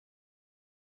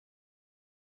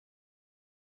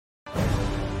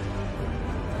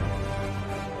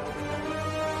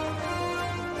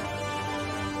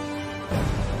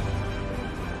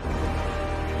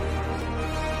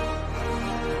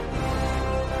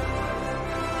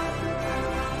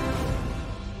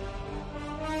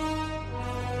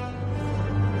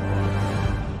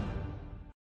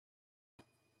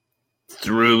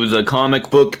Through the comic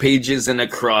book pages and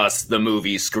across the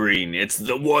movie screen, it's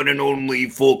the one and only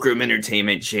Fulcrum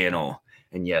Entertainment channel.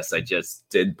 And yes, I just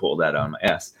did pull that out of my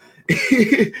ass.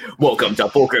 Welcome to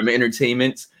Fulcrum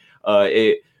Entertainment.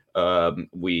 Wait,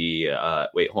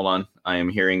 hold on. I am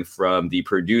hearing from the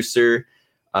producer,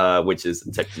 which is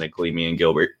technically me and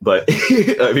Gilbert, but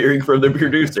I'm hearing from the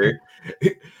producer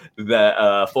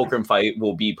that Fulcrum fight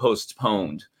will be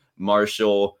postponed.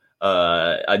 Marshall,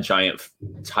 a giant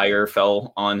tire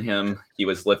fell on him. He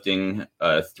was lifting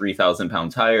a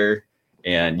 3,000-pound tire,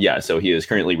 and yeah, so he is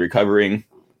currently recovering.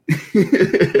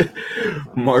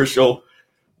 Marshall,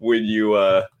 when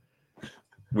you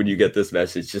get this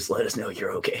message, just let us know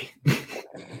you're okay.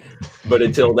 But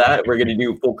until that, we're gonna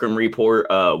do Fulcrum Report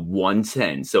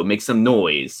 110. So make some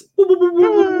noise.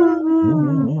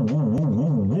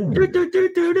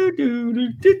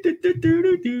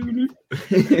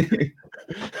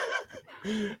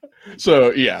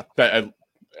 So yeah,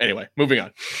 anyway, moving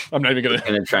on. I'm not even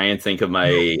gonna try and think of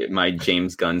my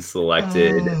James Gunn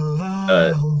selected.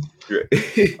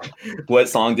 What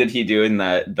song did he do in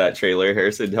that trailer?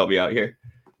 Harrison, help me out here.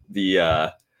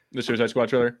 The Suicide Squad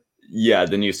trailer. Yeah,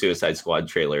 the new Suicide Squad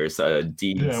trailers. What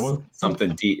song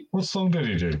did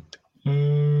he do?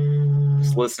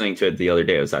 Just listening to it the other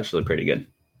day, it was actually pretty good.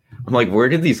 I'm like, where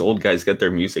did these old guys get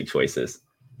their music choices?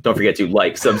 Don't forget to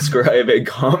like, subscribe, and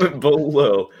comment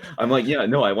below. I'm like, yeah,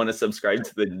 no, I want to subscribe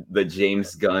to the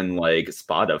James Gunn like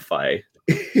Spotify.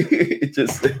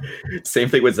 Just same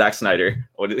thing with Zack Snyder.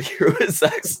 I want to hear what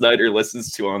Zack Snyder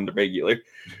listens to on the regular.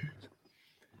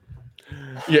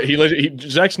 Yeah,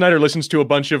 Zack Snyder listens to a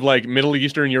bunch of like Middle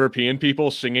Eastern European people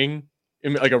singing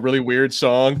in like a really weird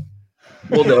song.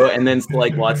 Well, no, and then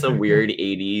like lots of weird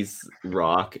 80s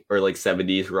rock or like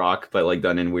 70s rock, but like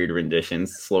done in weird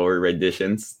renditions, slower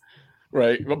renditions.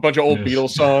 Right, a bunch of old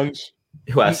Beatles songs.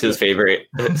 Who asked his favorite,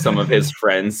 some of his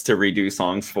friends to redo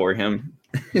songs for him.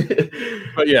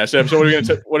 But yeah, Sam, so what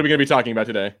are we gonna be talking about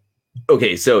today?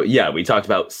 Okay, so yeah, we talked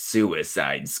about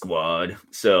Suicide Squad.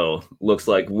 So looks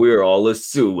like we're all a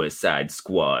Suicide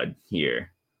Squad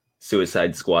here.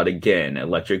 Suicide Squad again,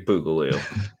 Electric Boogaloo.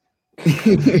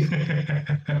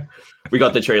 We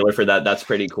got the trailer for that. That's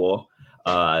pretty cool.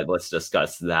 Let's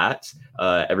discuss that.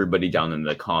 Everybody down in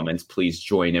the comments, please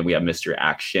join in. We have Mr.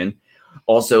 Action.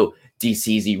 Also,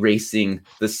 DC's erasing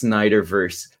the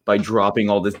Snyderverse by dropping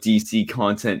all this DC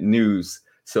content news.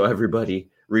 So everybody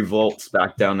revolts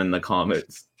back down in the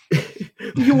comments.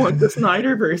 You want the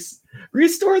Snyderverse?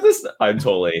 Restore this. I'm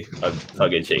tongue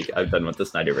in cheek. I'm done with the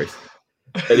Snyderverse.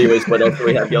 Anyways, what else do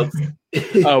we have, Yelts?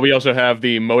 We also have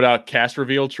the MODOK cast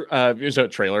reveal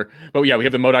trailer. But yeah, we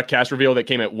have the MODOK cast reveal that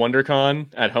came at WonderCon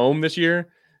at home this year.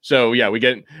 So yeah, we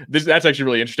get this. That's actually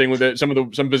really interesting with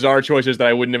some bizarre choices that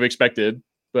I wouldn't have expected.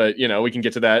 But you know, we can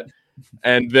get to that.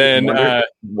 And then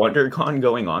WonderCon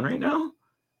going on right now.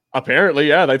 Apparently,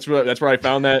 yeah, that's where I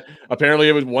found that. Apparently,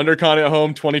 it was WonderCon at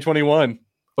home 2021.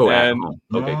 Oh, and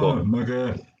okay, cool.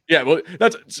 Okay. Yeah, well,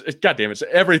 goddamn, it's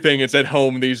everything. It's at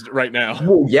home right now.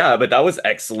 Well, yeah, but that was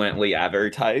excellently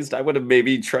advertised. I would have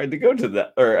maybe tried to go to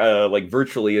that or like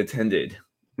virtually attended.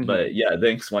 Mm-hmm. But yeah,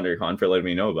 thanks WonderCon for letting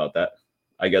me know about that.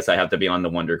 I guess I have to be on the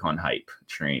WonderCon hype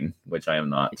train, which I am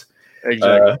not.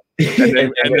 Exactly.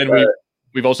 And then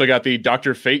we've also got the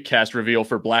Dr. Fate cast reveal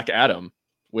for Black Adam,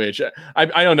 which I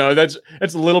don't know. It's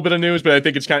a little bit of news, but I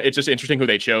think it's just interesting who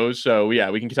they chose. So yeah,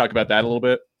 we can talk about that a little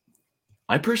bit.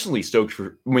 I'm personally stoked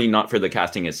not for the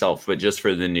casting itself, but just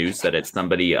for the news that it's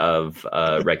somebody of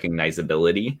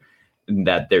recognizability,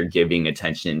 that they're giving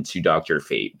attention to Dr.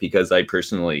 Fate, because I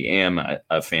personally am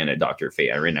a fan of Dr.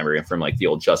 Fate. I remember him from like the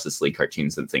old Justice League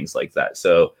cartoons and things like that.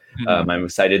 So I'm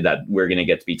excited that we're going to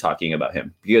get to be talking about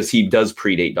him, because he does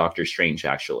predate Doctor Strange,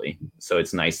 actually. So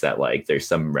it's nice that like there's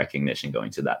some recognition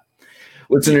going to that.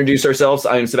 Let's introduce ourselves.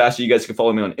 I am Sebastian. You guys can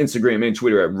follow me on Instagram and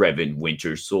Twitter at Revan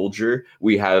Winter Soldier.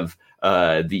 We have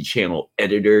the channel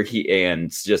editor.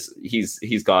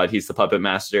 He's God. He's the puppet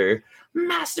master.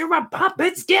 Master of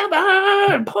puppets,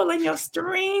 Gilbert, pulling your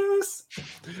strings.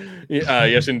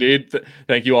 Yes, indeed.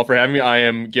 Thank you all for having me. I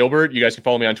am Gilbert. You guys can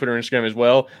follow me on Twitter and Instagram as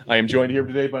well. I am joined here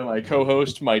today by my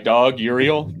co-host, my dog,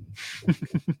 Uriel.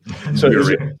 So it's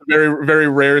a very, very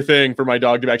rare thing for my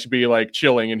dog to actually be like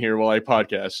chilling in here while I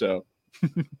podcast. So,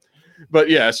 but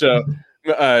yeah, so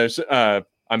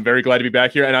I'm very glad to be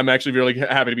back here, and I'm actually really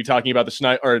happy to be talking about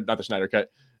not the Snyder Cut.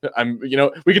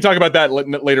 We can talk about that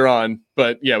later on,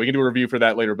 but yeah, we can do a review for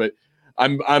that later. But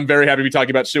I'm very happy to be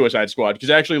talking about Suicide Squad, because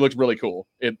it actually looks really cool.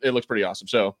 It looks pretty awesome.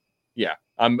 So yeah,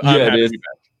 I'm happy to be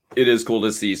back. It is cool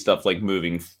to see stuff like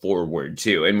moving forward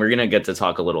too, and we're gonna get to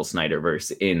talk a little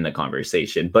Snyderverse in the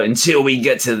conversation. But until we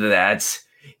get to that,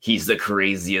 he's the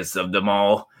craziest of them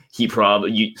all. He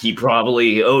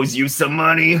probably owes you some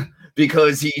money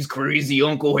because he's crazy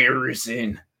Uncle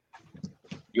Harrison.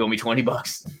 You owe me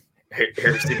 $20,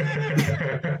 Harrison,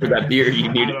 for that beer you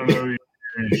needed. I don't know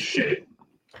shit.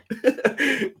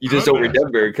 You just don't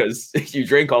remember because you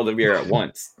drank all the beer at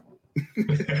once.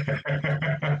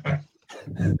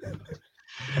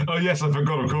 Oh yes, I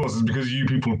forgot. Of course, it's because you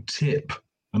people tip,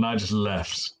 and I just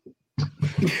left.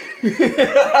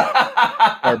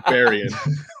 Barbarian.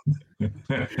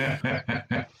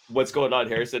 What's going on,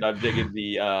 Harrison? I'm digging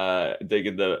the.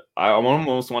 I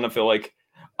almost want to feel like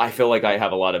I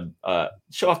have a lot of.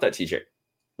 Show off that t-shirt.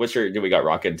 What shirt do we got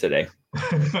rocking today?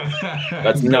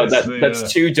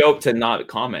 That's too dope to not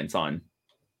comment on.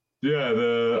 Yeah,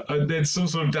 it's some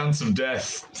sort of dance of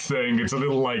death thing. It's a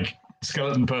little like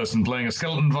skeleton person playing a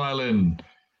skeleton violin.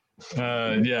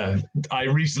 Yeah, I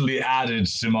recently added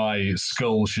to my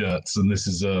skull shirts, and this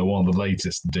is one of the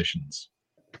latest additions.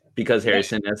 Because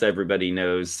Harrison, as everybody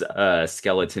knows,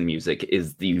 skeleton music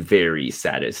is the very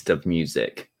saddest of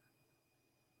music.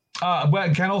 Well,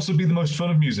 it can also be the most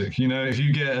fun of music. You know, if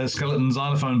you get a skeleton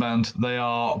xylophone band, they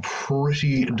are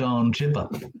pretty darn chipper.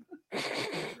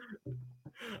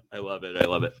 I love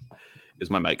it. Is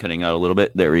my mic cutting out a little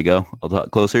bit? There we go. I'll talk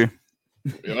closer.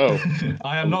 Oh.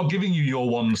 I am not giving you your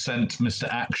 1 cent, Mr.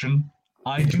 Action.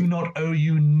 I do not owe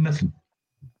you nothing.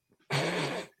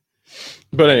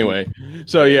 But anyway,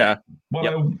 so yeah. What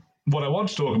I want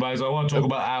to talk about is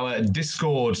about our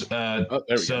Discord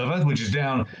server, which is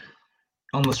down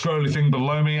on the scrolly thing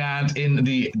below me and in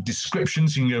the description,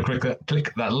 so you can go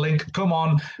click that link. Come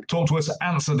on, talk to us,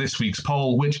 answer this week's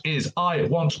poll, which is I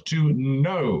want to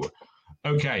know.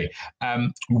 Okay,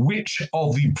 which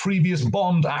of the previous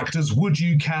Bond actors would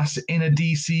you cast in a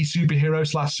DC superhero /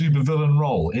 supervillain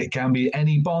role? It can be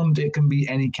any Bond, it can be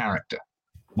any character.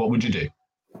 What would you do?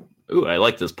 Ooh, I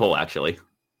like this poll actually.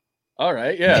 All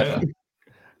right, yeah.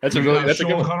 That's a good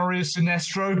Sean Connery as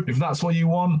Sinestro, if that's what you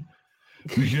want.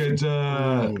 We could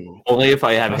only if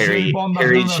I have Harry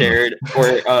chaired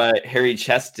or Harry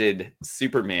chested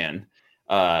Superman.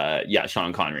 Yeah,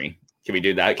 Sean Connery. Can we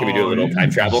do that? Can we do a little time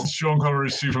travel? Sean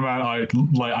Connery Superman. I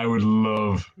would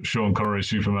love Sean Connery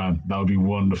Superman. That would be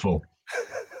wonderful.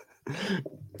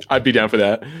 I'd be down for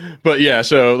that. But yeah,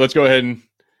 so let's go ahead and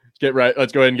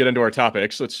get into our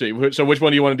topics. Let's see. So which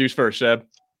one do you want to do first, Seb?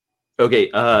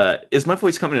 Okay. Is my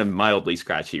voice coming in mildly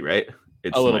scratchy, right?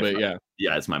 It's a little bit, yeah.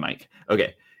 Yeah, it's my mic.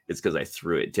 Okay. It's because I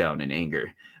threw it down in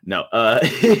anger. No.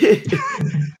 Is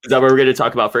that what we're going to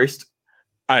talk about first?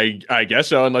 I guess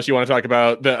so, unless you want to talk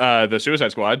about the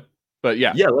Suicide Squad. But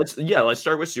yeah. Let's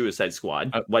start with Suicide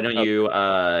Squad. Why don't you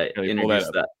introduce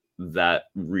that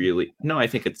really? No, I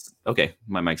think it's okay.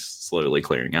 My mic's slowly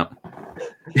clearing out.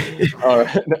 All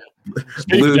right.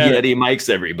 Blue Yeti mics,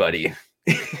 everybody.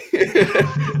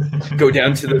 Go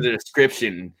down to the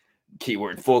description,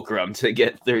 keyword Fulcrum, to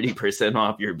get 30%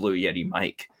 off your Blue Yeti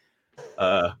mic.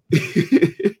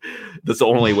 That's the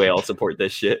only way I'll support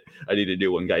this shit. I need to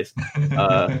do one, guys.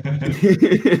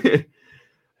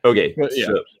 Okay. Yeah.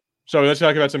 So let's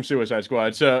talk about some Suicide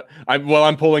Squad. So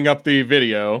I'm pulling up the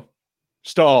video.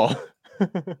 Stall.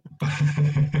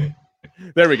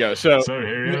 There we go. So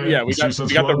yeah, we got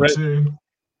the red. Too.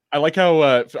 I like how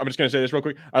I'm just gonna say this real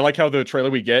quick. I like how the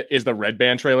trailer we get is the red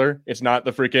band trailer. It's not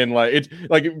the freaking it's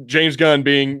like James Gunn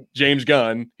being James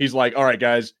Gunn. He's like, all right,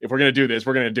 guys, if we're gonna do this,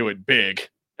 we're gonna do it big.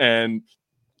 And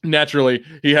naturally,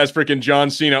 he has freaking John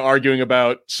Cena arguing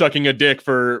about sucking a dick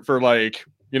for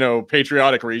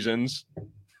patriotic reasons.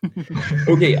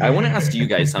 Okay, I want to ask you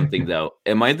guys something though.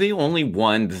 Am I the only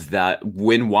one that,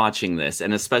 when watching this,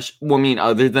 and especially,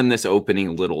 other than this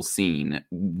opening little scene,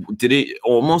 did it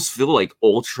almost feel like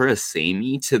ultra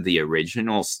samey to the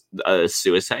original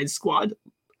Suicide Squad?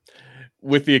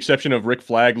 With the exception of Rick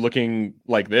Flag looking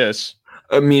like this.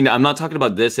 I'm not talking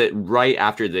about this. Right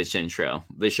after this intro,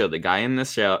 they show the guy in the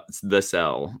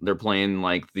cell. They're playing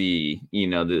like the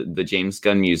James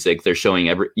Gunn music. They're showing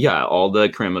all the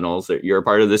criminals. You're a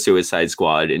part of the Suicide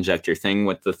Squad. Inject your thing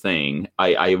with the thing.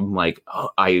 I'm like,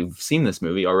 I've seen this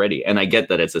movie already, and I get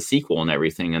that it's a sequel and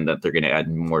everything, and that they're going to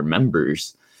add more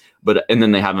members. And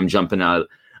then they have them jumping out.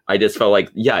 I just felt like,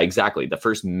 yeah, exactly. The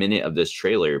first minute of this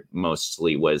trailer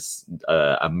mostly was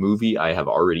a movie I have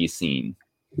already seen.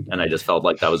 And I just felt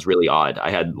like that was really odd. I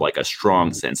had like a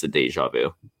strong sense of deja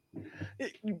vu.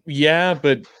 Yeah,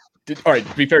 but all right,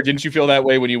 to be fair, didn't you feel that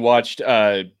way when you watched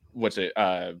what's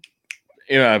Guardians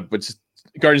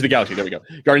of the Galaxy? There we go.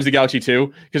 Guardians of the Galaxy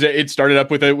 2, because it started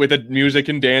up with a music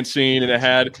and dance scene, and it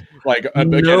had like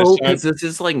because this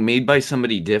is like made by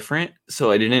somebody different.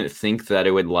 So I didn't think that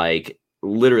it would like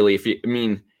literally.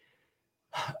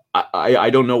 I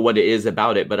don't know what it is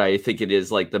about it, but I think it is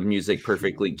like the music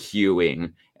perfectly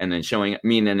cueing and then showing. I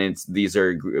mean, and these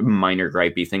are minor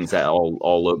gripey things that all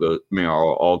logo,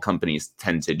 all companies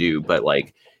tend to do. But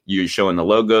like you showing the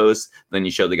logos, then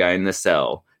you show the guy in the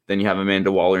cell, then you have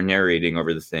Amanda Waller narrating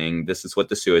over the thing. This is what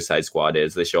the Suicide Squad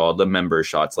is. They show all the member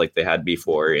shots like they had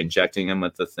before, injecting him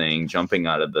with the thing, jumping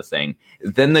out of the thing.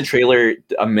 Then the trailer,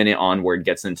 a minute onward,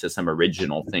 gets into some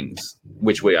original things,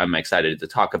 which I'm excited to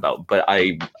talk about. But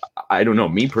I don't know.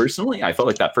 Me personally, I felt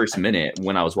like that first minute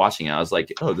when I was watching it, I was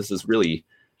like, oh, this is really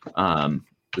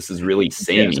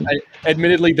samey. Yes,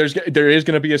 admittedly, there is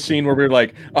going to be a scene where we're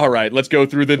like, all right, let's go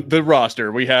through the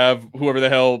roster. We have whoever the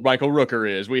hell Michael Rooker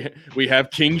is. We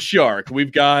have King Shark. We've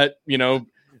got,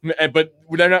 but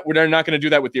we're not going to do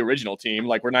that with the original team.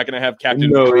 Like, we're not going to have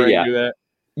Captain Boomerang do that.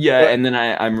 Yeah, and then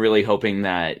I'm really hoping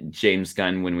that James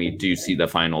Gunn, when we do see the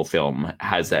final film,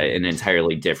 has an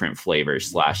entirely different flavor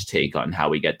 / take on how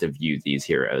we get to view these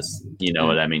heroes. You know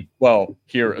what I mean? Well,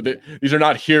 these are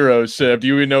not heroes, Seb. Do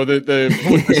you even know what the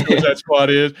Suicide Squad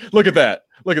is? Look at that.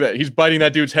 He's biting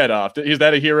that dude's head off. Is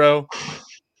that a hero?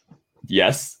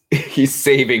 Yes. He's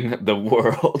saving the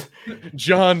world.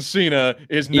 John Cena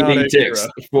is not eating a dicks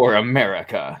hero. For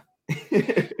America.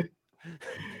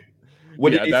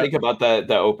 What did you think about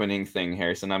the opening thing,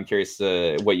 Harrison? I'm curious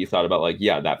what you thought about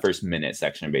that first minute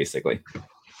section, basically.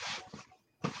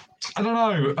 I don't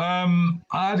know.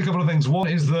 I had a couple of things. One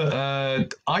is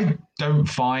that I don't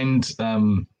find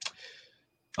I've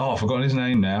forgotten his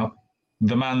name now.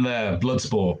 The man there,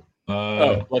 Bloodsport.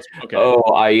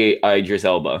 Idris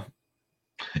Elba.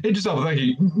 Idris Elba, thank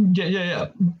you. Yeah.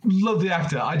 Love the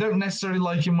actor. I don't necessarily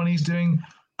like him when he's doing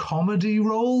comedy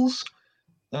roles.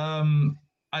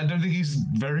 I don't think he's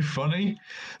very funny.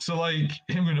 So, like,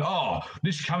 him going,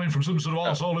 this is coming from some sort of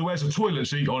arsehole who wears a toilet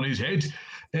seat on his head.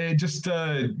 It just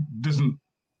doesn't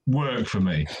work for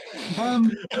me.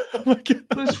 But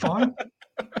it's fine.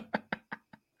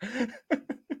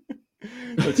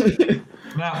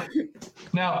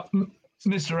 Now,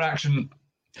 Mr. Action,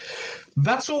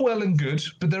 that's all well and good,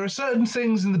 but there are certain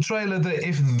things in the trailer that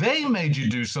if they made you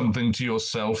do something to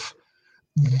yourself,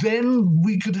 then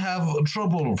we could have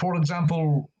trouble. For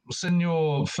example, send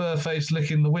your fur face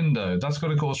licking the window. That's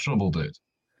going to cause trouble, dude.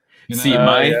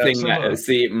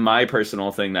 My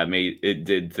personal thing that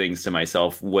did things to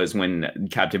myself was when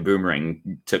Captain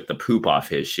Boomerang took the poop off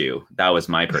his shoe. That was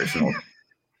my personal.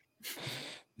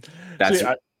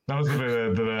 That was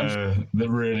the bit that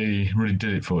really, really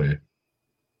did it for you.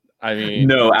 I mean,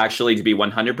 no, actually, to be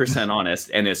 100% honest,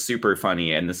 and it's super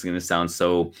funny, and this is going to sound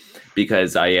so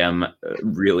because I am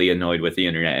really annoyed with the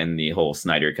internet and the whole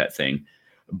Snyder Cut thing.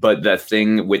 But the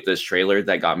thing with this trailer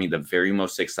that got me the very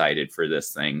most excited for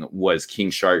this thing was King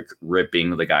Shark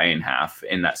ripping the guy in half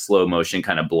in that slow motion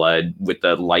kind of blood with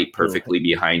the light perfectly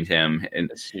behind him.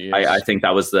 And I think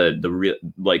that was the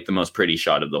most pretty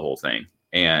shot of the whole thing.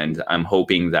 And I'm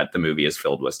hoping that the movie is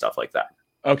filled with stuff like that.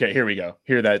 Okay, here we go.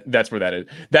 That's where that is.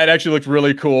 That actually looked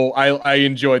really cool. I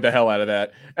enjoyed the hell out of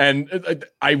that. And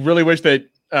I really wish that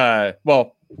I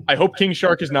hope King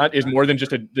Shark is more than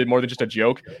just a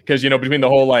joke, because between the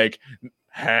whole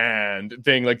hand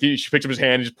thing, he picks up his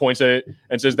hand and just points at it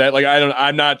and says that,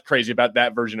 I'm not crazy about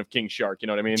that version of King Shark, you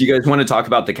know what I mean? Do you guys want to talk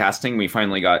about the casting? We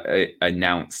finally got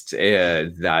announced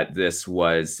that this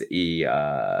was he's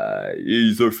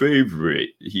our favorite.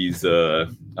 He's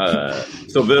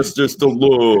Sylvester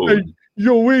Stallone. Hey,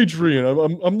 yo, Adrian,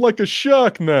 I'm like a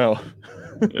shark now.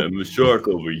 I'm a shark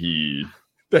over here.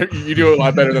 You do it a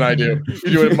lot better than I do.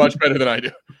 You do it much better than I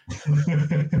do.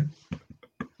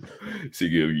 So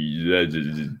that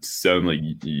just sound like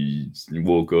you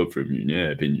woke up from your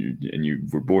nap and you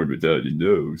were born without a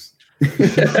nose.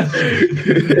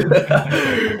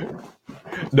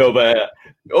 No, but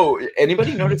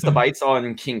anybody notice the bites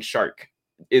on King Shark?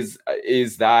 Is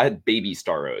that baby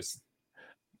Staros?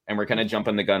 And we're kind of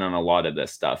jumping the gun on a lot of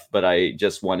this stuff, but I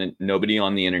just wanted, nobody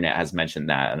on the internet has mentioned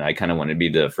that, and I kind of want to be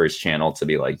the first channel to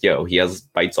be like, yo, he has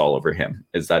bites all over him.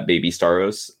 Is that baby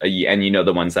Staros? And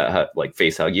the ones that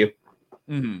face hug you?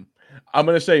 Mm-hmm. I'm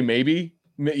gonna say maybe,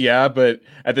 yeah, but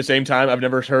at the same time, I've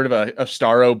never heard of a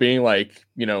Starro being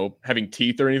having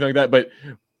teeth or anything like that. But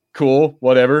cool,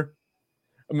 whatever.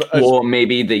 Well,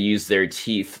 maybe they use their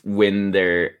teeth when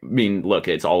look,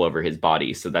 it's all over his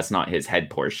body, so that's not his head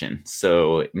portion.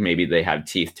 So maybe they have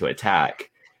teeth to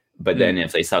attack, but then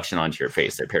if they suction onto your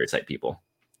face, they're parasite people.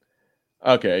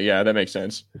 Okay, yeah, that makes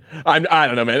sense. I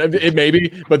don't know, man. It may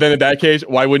be, but then in that case,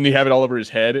 why wouldn't he have it all over his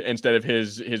head instead of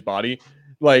his body?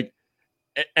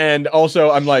 And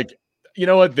also, I'm like, you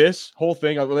know what? This whole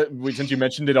thing, since you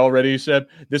mentioned it already, Seb,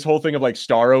 this whole thing of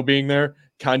Starro being there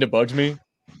kind of bugs me.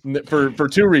 for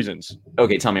two reasons.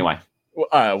 Okay, tell me why.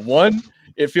 One,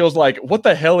 it feels like, what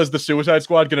the hell is the Suicide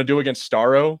Squad going to do against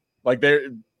Starro? Like, they're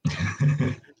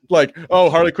like, oh,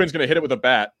 Harley Quinn's going to hit it with a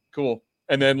bat. Cool.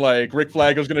 And then, like, Rick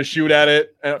Flago's going to shoot at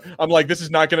it. And I'm like, this is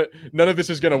not going to, none of this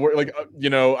is going to work. Like,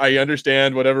 I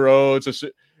understand whatever. Oh,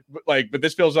 but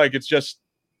this feels like it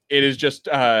is just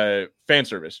fan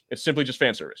service. It's simply just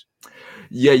fan service.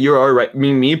 Yeah, you're all right. I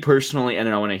mean, me personally, and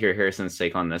I want to hear Harrison's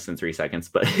take on this in 3 seconds,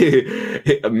 but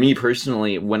me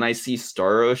personally, when I see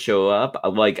Starro show up,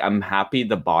 I'm happy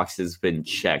the box has been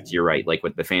checked. You're right, like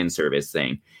with the fan service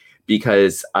thing,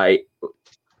 because I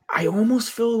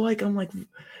almost feel like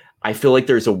I feel like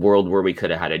there's a world where we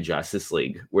could have had a Justice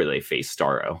League where they face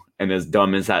Starro. And as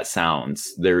dumb as that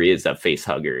sounds, there is a face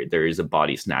hugger. There is a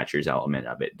body snatchers element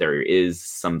of it. There is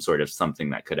some sort of something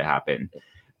that could have happened.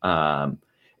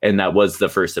 And that was the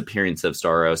first appearance of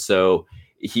Starro. So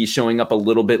he's showing up a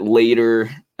little bit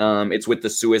later. It's with the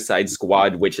Suicide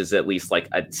Squad, which is at least like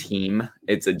a team.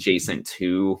 It's adjacent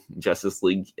to Justice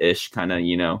League-ish kind of,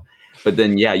 But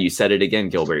then, yeah, you said it again,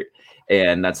 Gilbert.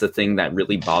 And that's the thing that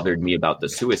really bothered me about the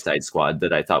Suicide Squad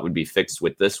that I thought would be fixed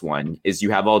with this one, is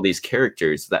you have all these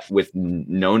characters that with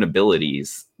known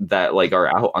abilities that like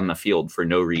are out on the field for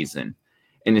no reason.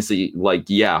 And it's like,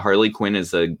 yeah, Harley Quinn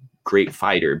is a great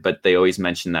fighter, but they always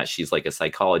mention that she's like a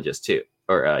psychologist too.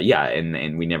 Or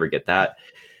and we never get that.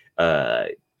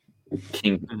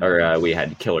 We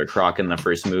had Killer Croc in the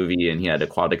first movie, and he had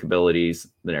aquatic abilities.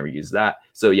 They never used that.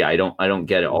 So yeah, I don't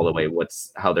get it all the way.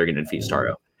 How they're going to defeat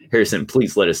Starro. Harrison,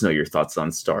 please let us know your thoughts on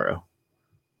Starro.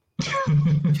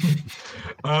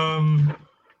 I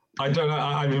don't know.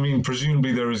 I mean,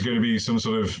 presumably there is going to be some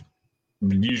sort of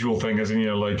usual thing, as in,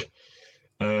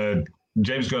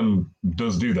 James Gunn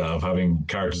does do that of having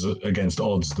characters against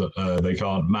odds that they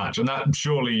can't match. And that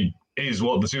surely is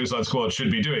what the Suicide Squad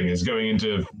should be doing, is going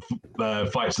into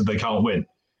fights that they can't win.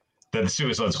 They're the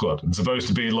Suicide Squad. It's supposed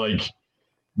to be like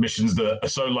missions that are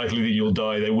so likely that you'll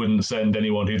die, they wouldn't send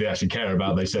anyone who they actually care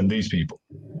about. They send these people.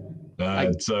 I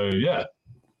would throw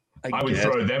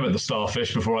them at the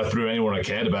starfish before I threw anyone I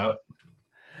cared about.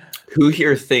 Who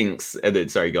here thinks, and then,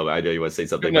 sorry, go, I know you want to say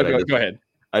something. No, go ahead.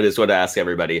 I just want to ask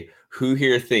everybody, who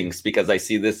here thinks, because I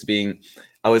see this being,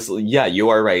 you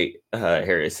are right,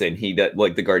 Harrison. He does,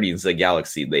 like the Guardians of the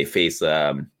Galaxy, they face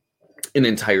an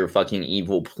entire fucking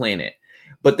evil planet,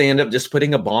 but they end up just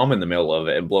putting a bomb in the middle of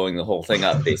it and blowing the whole thing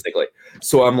up, basically.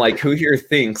 So I'm like, who here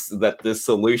thinks that the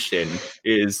solution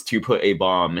is to put a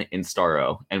bomb in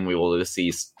Starro, and we will just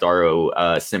see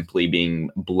Starro simply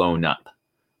being blown up?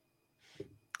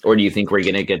 Or do you think we're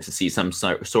going to get to see some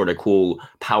sort of cool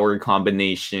power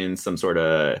combination, some sort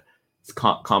of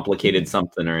complicated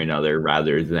something or another,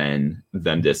 rather than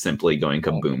them just simply going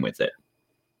kaboom with it?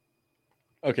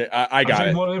 Okay, I got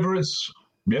it. Whatever it's...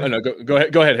 Yeah. Oh, no, go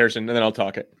ahead, Harrison, and then I'll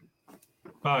talk it.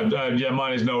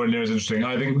 Mine is nowhere near as interesting.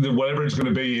 I think that whatever it's going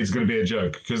to be, it's going to be a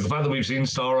joke. Because the fact that we've seen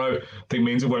Starro, I think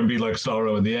means it won't be like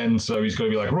Starro at the end. So he's going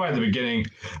to be like right at the beginning,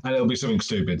 and it'll be something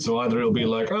stupid. So either it'll be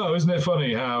like, oh, isn't it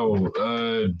funny how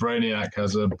Brainiac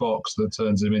has a box that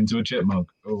turns him into a chipmunk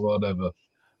or whatever.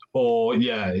 Or,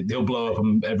 yeah, he'll blow up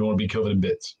and everyone will be covered in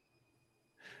bits.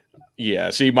 Yeah,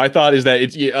 see, my thought is that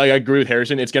I agree with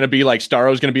Harrison. It's going to be like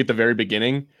Starro's going to be at the very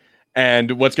beginning.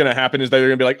 And what's going to happen is that they're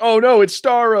going to be like, oh, no, it's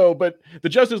Starro, but the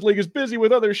Justice League is busy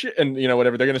with other shit. And,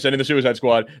 whatever. They're going to send in the Suicide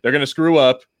Squad. They're going to screw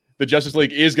up. The Justice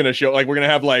League is going to show, like, we're going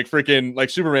to have, like, freaking, like,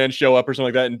 Superman show up or something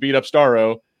like that and beat up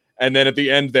Starro. And then at the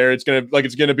end there, it's going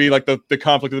to be, like, the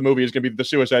conflict of the movie is going to be the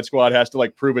Suicide Squad has to,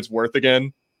 like, prove its worth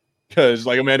again. Because,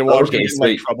 like, Amanda Waller's going to get in,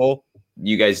 like, trouble.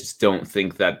 You guys don't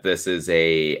think that this is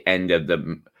a end of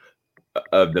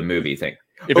the movie thing?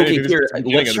 Okay, here,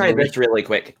 let's try this really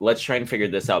quick. Let's try and figure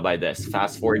this out by this.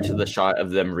 Fast forward to the shot of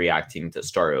them reacting to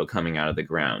Starro coming out of the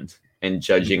ground and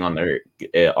judging on their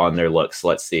looks.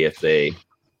 Let's see if they...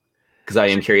 Because I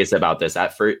am curious about this.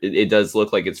 At first, it does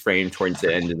look like it's framed towards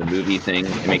the end of the movie thing.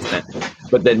 It makes sense.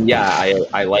 But then, yeah,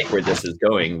 I like where this is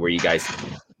going, where you guys...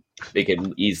 They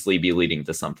could easily be leading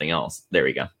to something else. There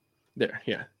we go. There,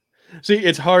 yeah. See,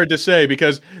 it's hard to say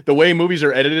because the way movies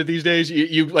are edited these days,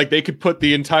 you like they could put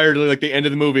the entire like the end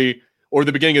of the movie or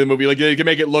the beginning of the movie, like they can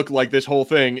make it look like this whole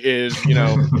thing is,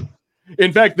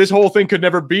 in fact, this whole thing could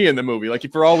never be in the movie.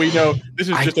 Like for all we know, this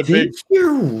is just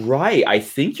You're right. I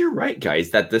think you're right, guys,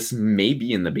 that this may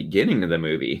be in the beginning of the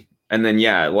movie. And then,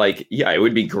 it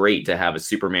would be great to have a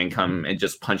Superman come and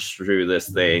just punch through this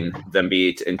thing, then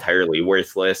be entirely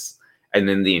worthless, and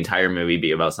then the entire movie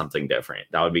be about something different.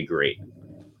 That would be great.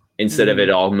 Instead of it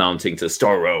all mounting to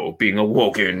Starro being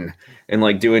awoken and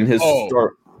like doing his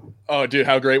Oh, dude,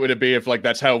 how great would it be if like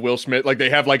that's how Will Smith, like they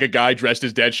have like a guy dressed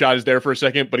as Deadshot is there for a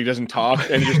second, but he doesn't talk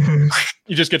and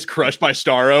he just gets crushed by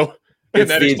Starro.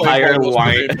 It's the entire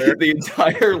the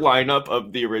entire lineup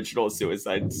of the original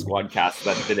Suicide Squad cast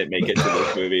that didn't make it to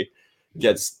this movie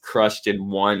gets crushed in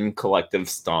one collective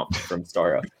stomp from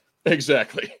Starro.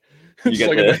 Exactly. You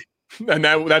get and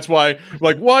that's why,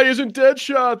 like, why isn't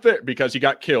Deadshot there? Because he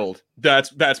got killed.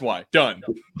 That's why. Done.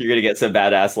 You're gonna get some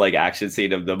badass like action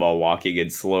scene of them all walking in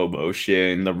slow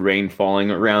motion, the rain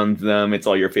falling around them. It's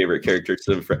all your favorite characters.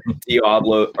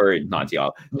 Diablo, or not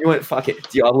Diablo. You know what? Fuck it.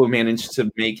 Diablo managed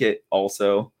to make it.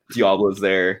 Also, Diablo's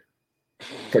there.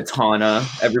 Katana.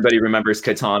 Everybody remembers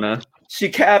Katana. She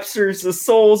captures the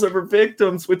souls of her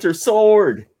victims with her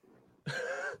sword.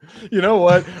 You know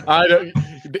what?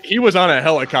 He was on a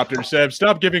helicopter, Seb.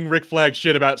 Stop giving Rick Flag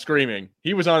shit about screaming.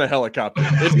 He was on a helicopter.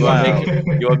 It's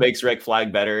you know what makes Rick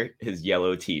Flag better? His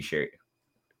yellow T-shirt.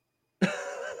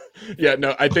 Yeah,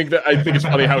 no, I think it's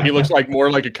funny how he looks like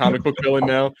more like a comic book villain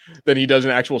now than he does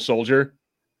an actual soldier.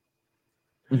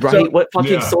 Right? So, what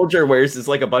fucking soldier wears is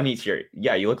like a bunny shirt?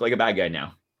 Yeah, you look like a bad guy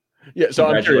now. Yeah, so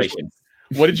congratulations.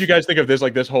 What did you guys think of this?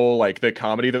 Like this whole like the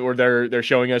comedy that they're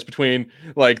showing us between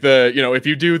like the, you know, if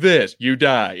you do this, you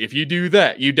die. If you do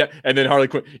that, you die. And then Harley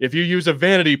Quinn, if you use a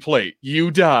vanity plate,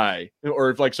 you die.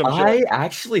 Or if like some I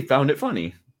actually found it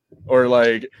funny. Or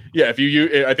like, yeah, if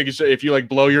you like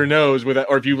blow your nose with that,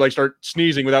 or if you like start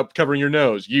sneezing without covering your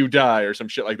nose, you die, or some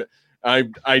shit like that.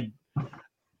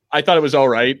 I thought it was all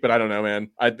right, but I don't know, man.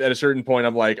 At a certain point,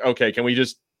 I'm like, okay, can we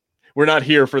just? We're not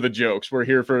here for the jokes. We're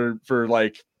here for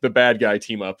like the bad guy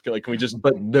team up. Like, can we just?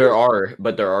 But there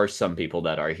are some people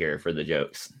that are here for the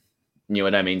jokes. You know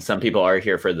what I mean? Some people are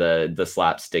here for the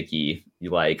slapsticky,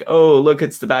 like, oh, look,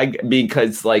 it's the bad,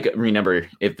 because like, remember,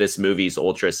 if this movie's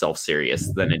ultra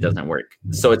self-serious, then it doesn't work.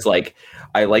 So it's like,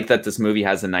 I like that this movie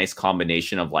has a nice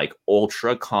combination of like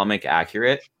ultra comic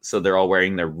accurate. So they're all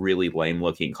wearing their really lame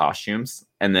looking costumes.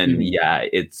 And then, yeah,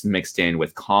 it's mixed in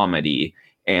with comedy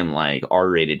and like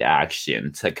R-rated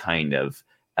action to kind of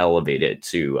elevate it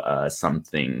to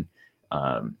something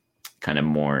kind of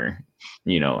more,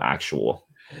 actual.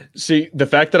 See, the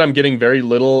fact that I'm getting very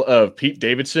little of Pete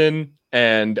Davidson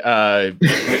and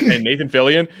Nathan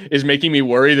Fillion is making me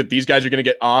worry that these guys are going to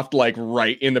get offed like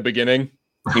right in the beginning.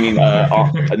 You mean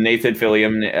Nathan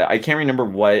Fillion? I can't remember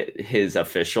what his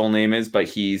official name is, but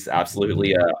he's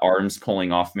absolutely a arms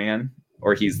pulling off man,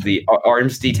 or he's the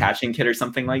arms detaching kid or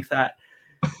something like that.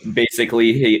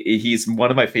 Basically, he's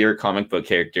one of my favorite comic book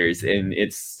characters, and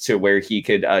it's to where he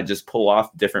could just pull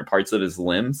off different parts of his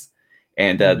limbs,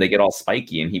 and they get all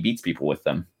spiky, and he beats people with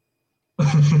them.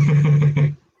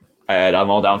 And I'm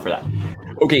all down for that.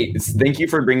 Okay, thank you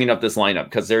for bringing up this lineup,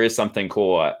 because there is something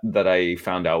cool that I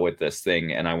found out with this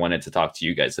thing, and I wanted to talk to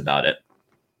you guys about it.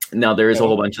 Now, there is a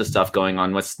whole bunch of stuff going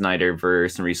on with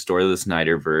Snyderverse and Restore the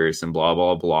Snyderverse and blah,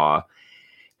 blah, blah.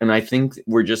 And I think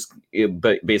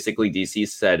but basically DC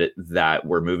said that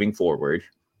we're moving forward,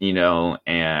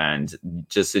 and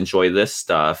just enjoy this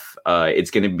stuff.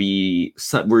 It's going to be,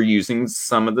 we're using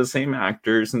some of the same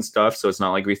actors and stuff. So it's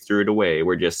not like we threw it away.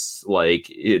 We're just like,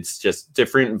 it's just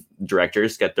different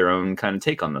directors get their own kind of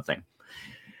take on the thing.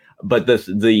 But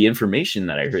the information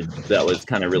that I heard that was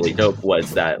kind of really dope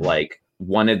was that like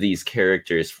one of these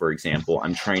characters, for example,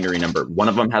 I'm trying to remember, one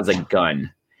of them has a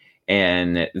gun.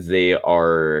 And they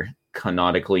are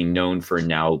canonically known for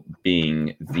now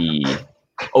being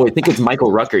I think it's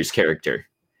Michael Rooker's character.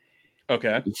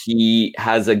 Okay. He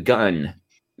has a gun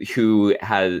who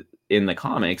has, in the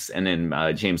comics, and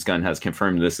then James Gunn has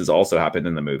confirmed this has also happened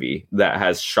in the movie, that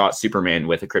has shot Superman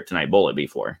with a kryptonite bullet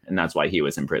before. And that's why he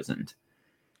was imprisoned.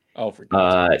 Oh,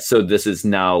 so this is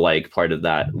now like part of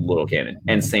that little canon.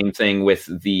 And same thing with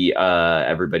the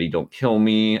Everybody Don't Kill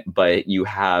Me, but you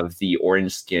have the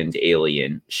orange-skinned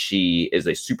alien. She is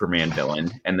a Superman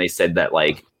villain, and they said that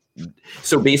like,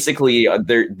 so basically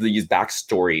these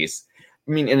backstories.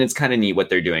 I mean, and it's kind of neat what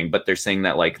they're doing, but they're saying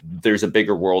that like there's a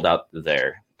bigger world out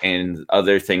there, and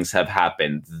other things have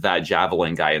happened. That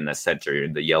Javelin guy in the center,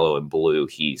 the yellow and blue,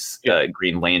 he's a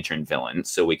Green Lantern villain.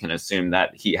 So we can assume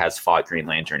that he has fought Green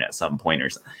Lantern at some point or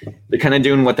something. They're kind of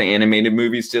doing what the animated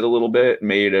movies did a little bit,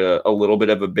 made a little bit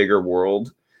of a bigger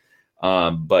world.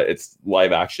 But it's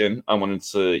live action. I wanted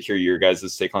to hear your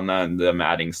guys' take on that, and them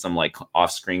adding some like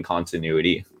off-screen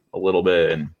continuity a little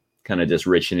bit and kind of just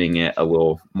richening it a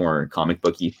little more comic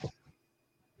booky.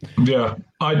 Yeah,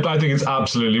 I think it's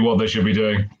absolutely what they should be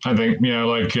doing. I think,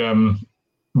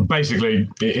 basically,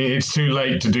 it's too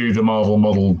late to do the Marvel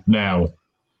model now.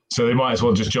 So they might as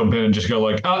well just jump in and just go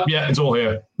like, oh, yeah, it's all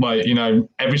here. Like,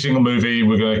 every single movie,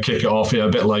 we're going to kick it off. Yeah, a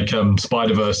bit like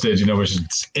Spider-Verse did, which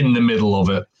is in the middle of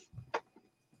it.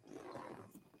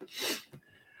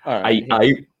 All right.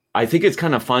 I think it's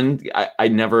kind of fun.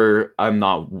 I'm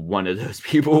not one of those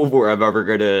people where I'm ever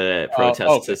going to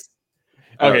protest.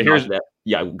 Okay, here's that.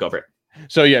 Yeah, go for it.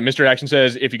 So yeah, Mr. Action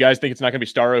says, if you guys think it's not going to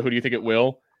be Starro, who do you think it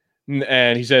will?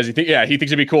 And he says he thinks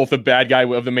it'd be cool if the bad guy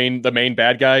of the main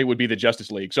bad guy would be the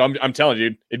Justice League. So I'm telling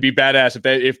you, it'd be badass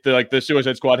if the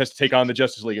Suicide Squad has to take on the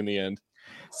Justice League in the end.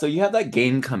 So you have that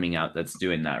game coming out that's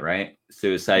doing that, right?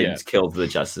 Suicide kills the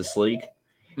Justice League,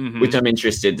 which I'm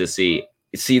interested to see.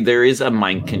 See, there is a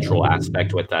mind control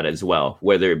aspect with that as well,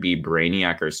 whether it be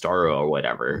Brainiac or Starro or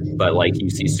whatever. But like you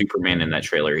see Superman in that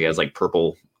trailer, he has like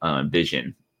purple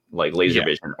vision, like laser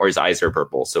vision, or his eyes are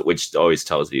purple. So which always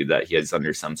tells you that he is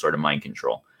under some sort of mind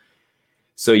control.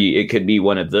 So it could be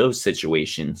one of those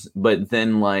situations. But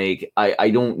then like,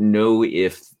 I don't know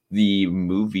if the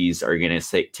movies are going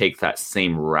to take that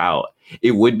same route.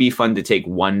 It would be fun to take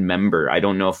one member. I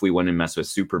don't know if we want to mess with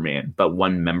Superman, but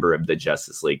one member of the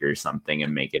Justice League or something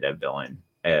and make it a villain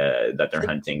that they're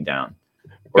hunting down.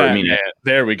 Or Batman.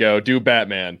 There we go. Do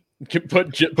Batman.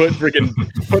 Put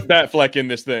Batfleck in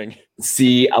this thing.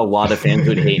 See, a lot of fans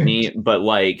would hate me, but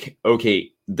like,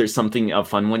 okay, there's a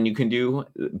fun one you can do,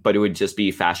 but it would just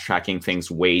be fast tracking things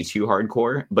way too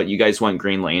hardcore. But you guys want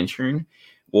Green Lantern?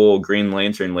 Well, Green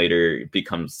Lantern later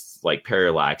becomes like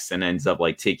Parallax and ends up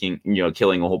like killing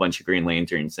a whole bunch of Green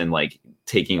Lanterns and like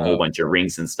taking a whole bunch of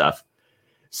rings and stuff.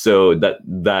 So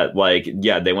that like,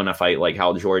 yeah, they want to fight like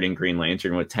Hal Jordan, Green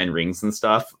Lantern with 10 rings and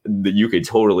stuff. You could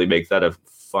totally make that a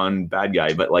fun bad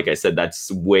guy. But like I said, that's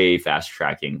way fast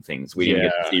tracking things. We didn't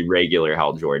get to see regular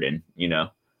Hal Jordan, Yeah,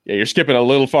 you're skipping a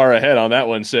little far ahead on that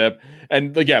one, Sip.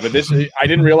 And but this, I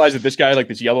didn't realize that this guy, like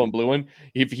this yellow and blue one,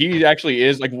 if he actually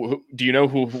is like, do you know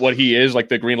what he is? Like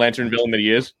the Green Lantern villain that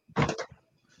he is?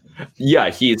 Yeah,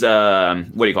 he's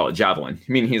what do you call it? Javelin.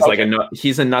 I mean, he's like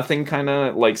he's a nothing kind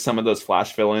of like some of those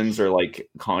Flash villains or like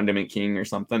Condiment King or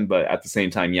something. But at the same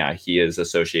time, yeah, he is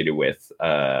associated with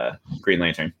Green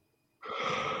Lantern.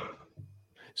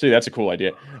 See, that's a cool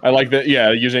idea. I like that.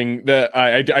 Yeah, using the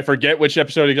I forget which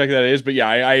episode exactly that is, but yeah,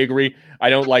 I agree. I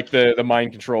don't like the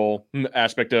mind control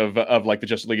aspect of like the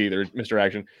Justice League either, Mr.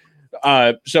 Action.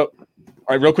 So,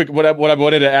 all right, real quick, what I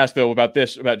wanted to ask though about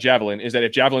Javelin is that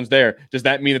if Javelin's there, does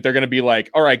that mean that they're going to be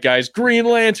like, all right, guys, Green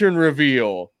Lantern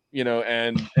reveal,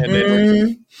 and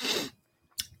then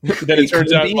it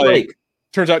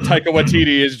turns out Taika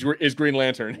Waititi is Green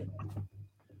Lantern.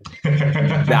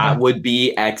 That would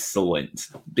be excellent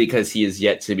because he is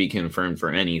yet to be confirmed for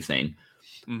anything.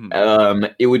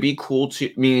 It would be cool to,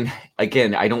 I mean,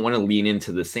 again, I don't want to lean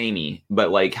into the samey, but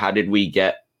like, how did we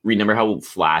remember how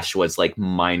Flash was like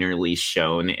minorly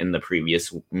shown in the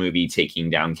previous movie taking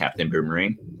down Captain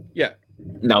Boomerang? Yeah.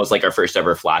 And that was like our first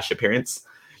ever Flash appearance.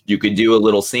 You could do a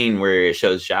little scene where it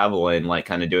shows Javelin like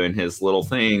kind of doing his little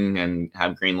thing and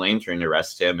have Green Lantern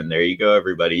arrest him. And there you go,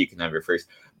 everybody. You can have your first.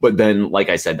 But then, like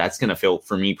I said, that's going to feel,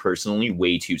 for me personally,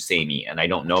 way too samey. And I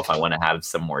don't know if I want to have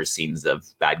some more scenes of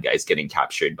bad guys getting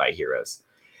captured by heroes.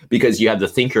 Because you have the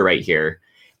Thinker right here.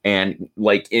 And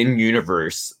like in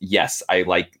universe, yes, I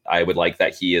would like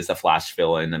that he is a Flash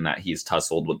villain and that he's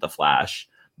tussled with the Flash.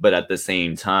 But at the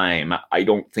same time, I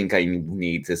don't think I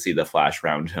need to see the Flash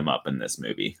round him up in this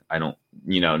movie. I don't,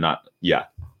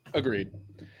 Agreed.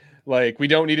 Like, we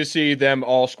don't need to see them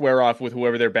all square off with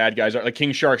whoever their bad guys are. Like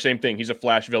King Shark, same thing. He's a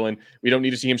Flash villain. We don't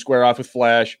need to see him square off with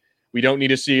Flash. We don't need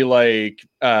to see, like,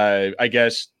 I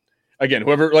guess, again,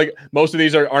 whoever, like, most of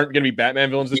these aren't going to be Batman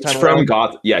villains this time around. From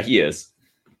Gotham. Yeah, he is.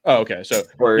 Oh, okay. So,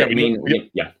 we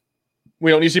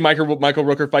don't need to see Michael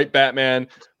Rooker fight Batman.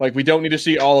 Like, we don't need to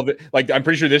see all of it. Like, I'm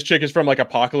pretty sure this chick is from, like,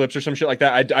 Apocalypse or some shit like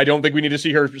that. I don't think we need to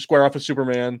see her square off with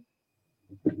Superman.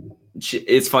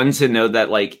 It's fun to know that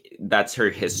like that's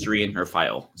her history in her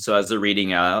file. So as they're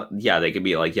reading out, yeah, they could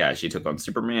be like, yeah, she took on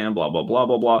Superman, blah blah blah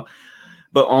blah blah.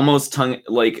 But almost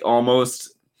like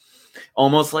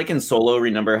in Solo.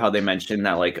 Remember how they mentioned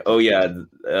that like, oh yeah,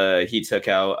 he took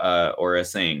out Aura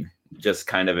Singh, just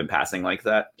kind of in passing like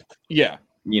that. Yeah,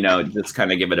 just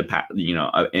kind of give it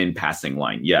in passing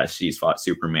line. Yeah, she's fought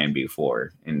Superman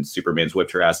before, and Superman's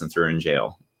whipped her ass and threw her in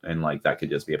jail. And like that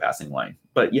could just be a passing line.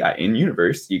 But yeah, in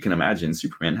universe, you can imagine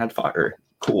Superman had fought her.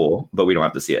 Cool, but we don't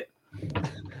have to see it.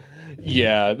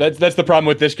 Yeah, that's the problem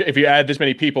with this. If you add this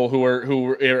many people who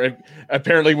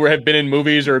apparently have been in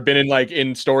movies or been in like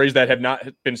in stories that have not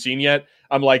been seen yet,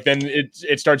 I'm like, then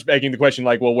it starts begging the question,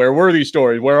 like, well, where were these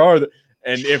stories? Where are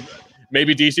and if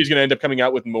maybe DC is going to end up coming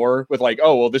out with more with like,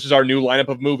 oh, well, this is our new lineup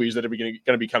of movies that are going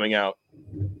to be coming out,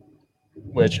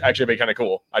 which actually would be kind of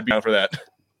cool. I'd be down for that.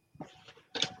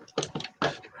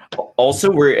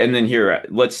 Also,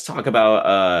 let's talk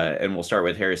about and we'll start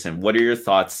with Harrison. What are your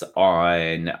thoughts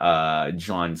on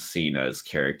John Cena's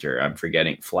character? I'm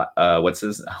forgetting what's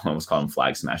his, I almost call him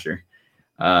Flag Smasher.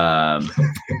 I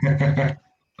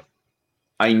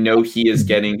know he is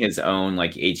getting his own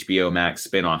like HBO Max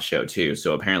spin-off show too,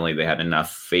 so apparently they had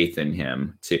enough faith in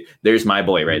him to. There's my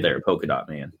boy right there, Polka Dot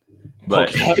Man.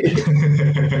 But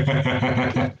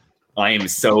I am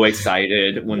so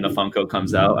excited when the Funko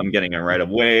comes out. I'm getting it right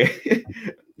away.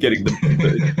 Getting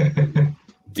the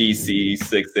DC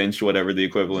 6-inch, whatever the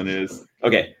equivalent is.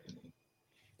 Okay.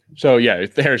 So yeah,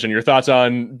 Harrison, your thoughts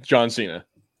on John Cena?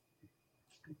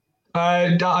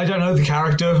 I don't know the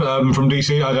character from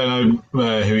DC. I don't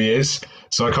know who he is,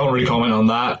 so I can't really comment on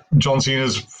that. John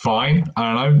Cena's fine.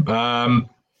 I don't know.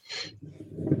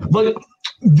 Like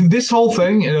this whole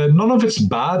thing, none of it's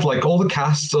bad. Like all the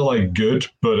casts are like good,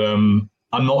 but I'm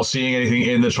not seeing anything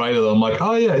in the trailer that I'm like,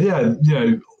 oh yeah, you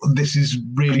know, this is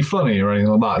really funny or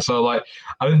anything like that. So like,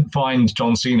 I didn't find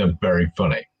John Cena very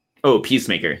funny. Oh,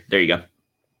 Peacemaker. There you go.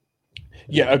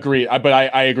 Yeah, agree. But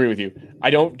I agree with you. I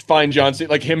don't find John Cena,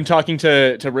 like him talking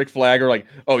to Rick Flag, or like,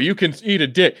 oh, you can eat a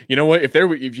dick. You know what? If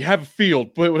you have a field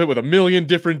with a million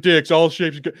different dicks, all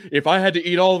shapes, if I had to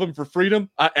eat all of them for freedom,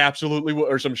 I absolutely would,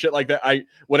 or some shit like that.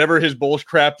 Whatever his bullshit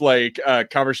crap like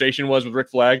conversation was with Rick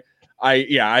Flag,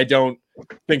 I don't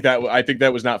think that. I think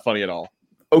that was not funny at all.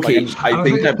 Okay, like, I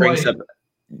think that brings up.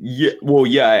 Yeah, well,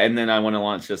 yeah, and then I want to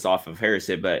launch this off of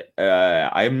Harrison, but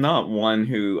I'm not one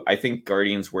who I think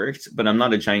Guardians worked, but I'm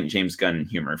not a giant James Gunn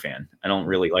humor fan. I don't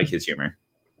really like his humor.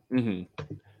 Mm-hmm.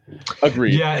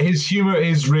 Agreed. Yeah, his humor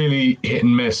is really hit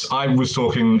and miss. I was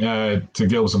talking to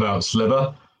Gilbs about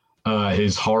Sliver,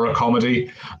 his horror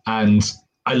comedy, and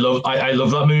I love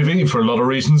that movie for a lot of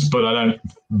reasons, but I don't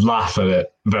laugh at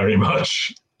it very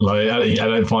much. Like I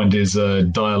don't find his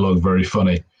dialogue very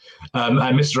funny. And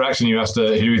Mr. Jackson, you asked who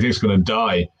do you think is going to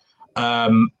die?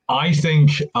 I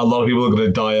think a lot of people are going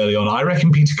to die early on. I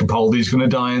reckon Peter Capaldi is going to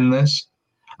die in this.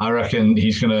 I reckon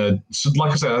he's going to,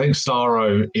 like I said, I think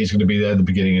Starro is going to be there at the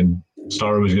beginning, and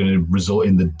Starro is going to result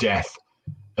in the death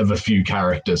of a few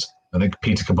characters. I think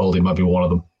Peter Capaldi might be one of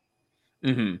them.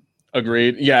 Mm-hmm.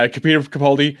 Agreed. Yeah, Peter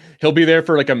Capaldi, he'll be there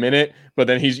for like a minute, but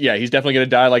then he's definitely going to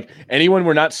die. Like anyone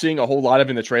we're not seeing a whole lot of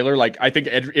in the trailer, like I think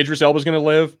Idris Elba's going to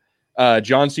live.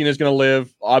 John Cena's going to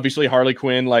live. Obviously, Harley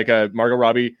Quinn, like Margot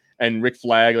Robbie and Rick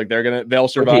Flag, like they'll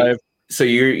survive. Okay. So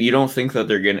you don't think that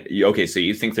they're gonna? Okay, so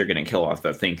you think they're gonna kill off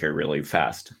the Thinker really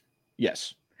fast?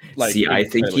 Yes. Like, see, I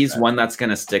think he's one that's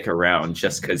gonna stick around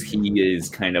just because he is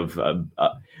kind of.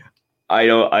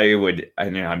 I'm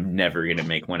never gonna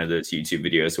make one of those YouTube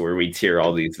videos where we tier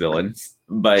all these villains,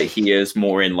 but he is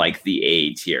more in like the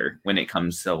A tier when it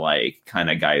comes to like kind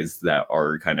of guys that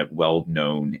are kind of well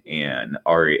known and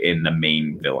are in the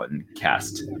main villain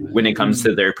cast when it comes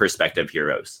to their perspective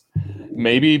heroes.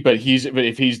 Maybe, but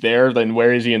if he's there, then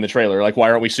where is he in the trailer? Like, why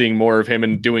aren't we seeing more of him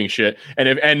and doing shit?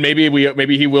 And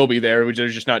maybe he will be there, which they're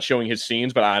just not showing his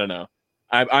scenes. But I don't know.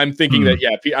 I'm thinking that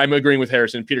I'm agreeing with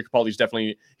Harrison. Peter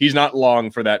Capaldi's he's not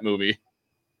long for that movie.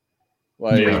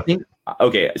 Like,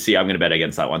 okay, see, I'm gonna bet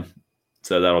against that one,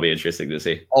 so that'll be interesting to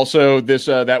see. Also, this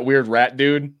that weird rat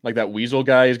dude, like that weasel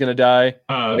guy, is gonna die.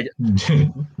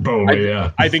 Probably,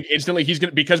 yeah. I think instantly he's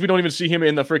gonna, because we don't even see him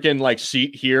in the freaking like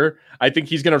seat here. I think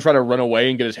he's gonna try to run away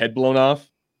and get his head blown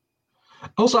off.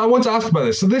 Also, I want to ask about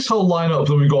this. So this whole lineup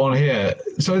that we've got on here,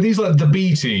 so are these like the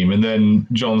B team, and then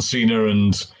John Cena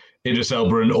and Idris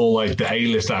Elba and all like the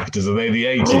A-list actors, are they the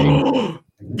A team?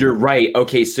 You're right.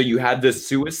 Okay, so you have the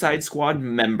Suicide Squad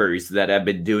members that have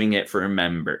been doing it for a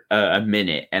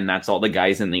minute, and that's all the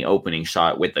guys in the opening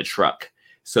shot with the truck.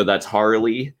 So that's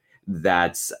Harley.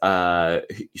 That's we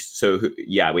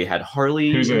had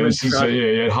Harley. Who's it? So,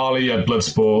 you had Harley, you had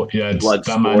Bloodsport, you had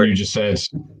that man you just said,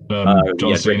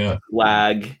 John Cena.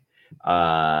 Flag.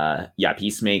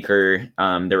 Peacemaker.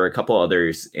 There were a couple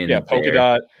others in Polka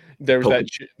Dot. There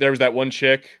was that one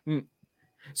chick.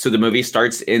 So the movie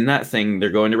starts in that thing. They're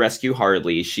going to rescue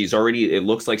Harley. It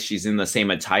looks like she's in the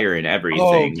same attire and everything.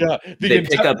 Oh, God. They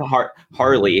pick up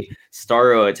Harley.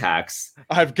 Starro attacks.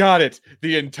 I've got it.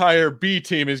 The entire B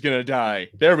team is going to die.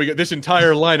 There we go. This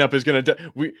entire lineup is going to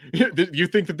die. You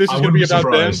think that this is going to be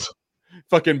about them?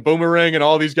 Fucking Boomerang and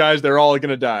all these guys, they're all going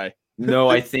to die. No,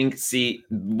 I think,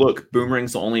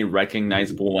 Boomerang's the only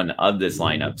recognizable one of this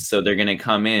lineup. So they're going to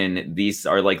come in. These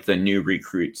are like the new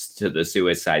recruits to the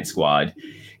Suicide Squad.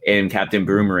 And Captain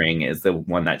Boomerang is the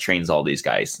one that trains all these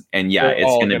guys. And yeah, it's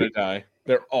going to die.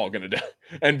 They're all going to die.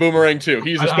 And Boomerang too.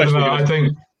 He's especially I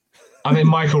think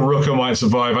Michael Rooker might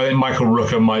survive. I think Michael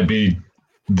Rooker might be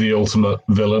the ultimate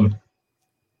villain.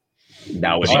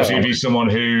 That would be someone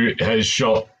who has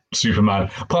shot Superman.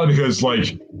 Partly because,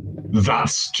 like,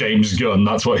 that's James Gunn.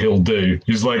 That's what he'll do.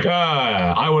 He's like,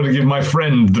 I want to give my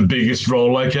friend the biggest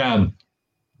role I can.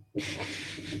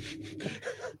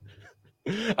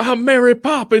 I'm Mary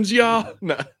Poppins, y'all.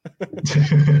 No.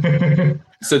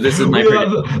 So this is my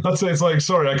that's it. It's like,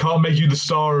 sorry, I can't make you the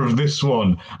star of this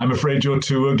one. I'm afraid you're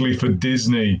too ugly for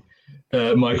Disney,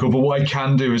 Michael. But what I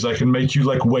can do is I can make you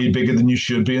like way bigger than you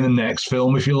should be in the next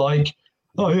film if you like.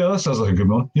 Oh yeah, that sounds like a good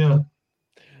one. Yeah.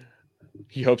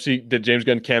 He hopes that James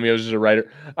Gunn cameos as a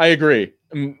writer. I agree.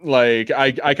 Like,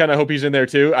 I kind of hope he's in there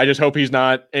too. I just hope he's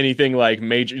not anything like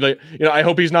major. Like, I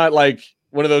hope he's not like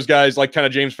one of those guys like kind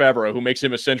of James Favreau who makes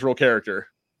him a central character.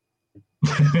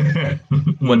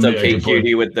 What's up, Kate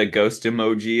Cutie with the ghost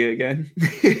emoji again?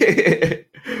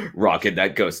 Rocking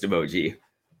that ghost emoji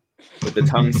with the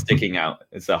tongue sticking out.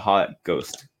 It's a hot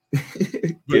ghost.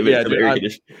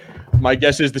 My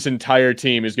guess is this entire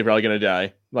team is probably going to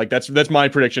die. Like that's my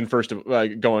prediction first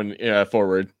going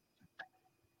forward.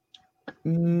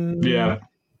 Yeah.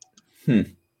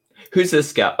 Who's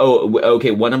this guy? Oh,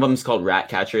 okay. One of them's called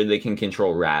Ratcatcher. They can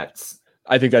control rats.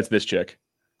 I think that's this chick.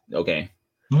 Okay.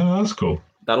 Oh, that's cool.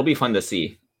 That'll be fun to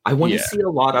see. I want to see a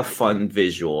lot of fun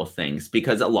visual things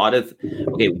because one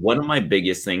of my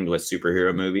biggest things with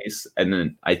superhero movies, and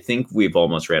then I think we've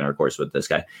almost ran our course with this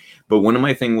guy, but one of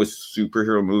my things with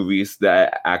superhero movies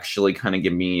that actually kind of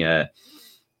give me a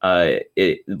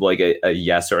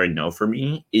yes or a no for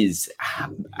me is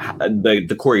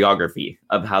the choreography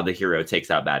of how the hero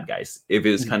takes out bad guys. If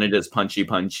it's kind of just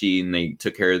punchy and they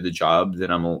took care of the job,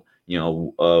 then I'm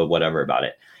whatever about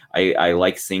it. I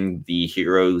like seeing the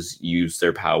heroes use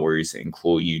their powers in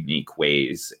cool, unique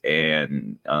ways.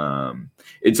 And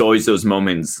it's always those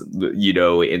moments,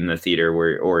 in the theater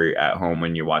or at home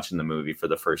when you're watching the movie for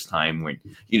the first time when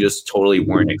you just totally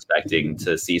weren't expecting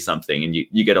to see something and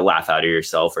you get a laugh out of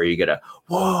yourself or you get a,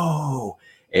 whoa.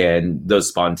 And those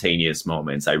spontaneous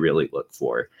moments I really look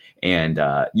for. And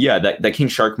that King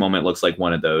Shark moment looks like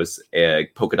one of those.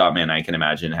 Polka Dot Man, I can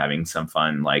imagine having some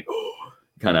fun, like,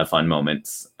 kind of fun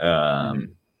moments.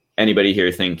 Anybody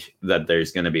here think that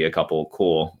there's going to be a couple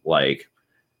cool like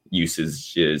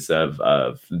usages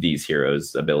of these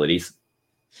heroes' abilities?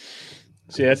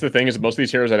 See, that's the thing is most of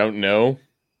these heroes I don't know,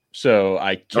 so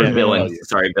I can't. Or villains.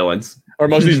 Sorry, villains. Or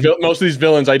most of these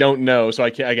villains I don't know, so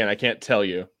I can't tell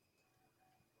you.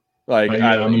 Like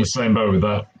I'm in the same boat with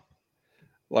that.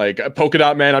 Like Polka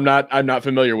Dot Man, I'm not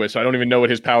familiar with, so I don't even know what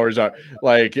his powers are.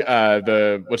 Like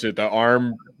the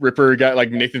arm ripper guy,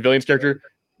 like Nathan Fillion's character,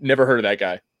 never heard of that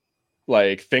guy.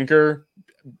 Like Thinker,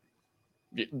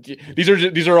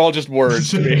 these are all just words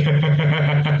to me.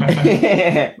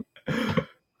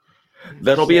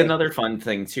 That'll be another fun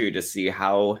thing too to see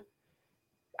how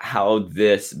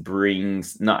this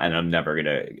brings and I'm never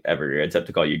gonna ever attempt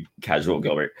to call you casual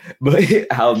Gilbert, but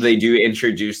how they do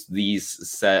introduce these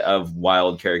set of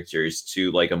wild characters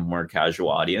to like a more casual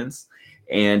audience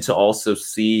and to also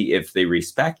see if they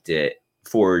respect it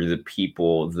for the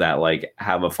people that like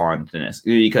have a fondness,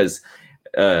 because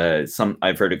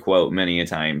I've heard a quote many a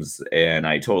times and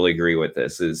I totally agree with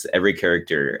this, is every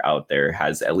character out there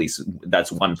has at least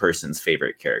that's one person's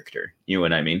favorite character. You know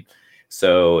what I mean?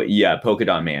 So yeah, Polka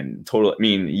Dot Man,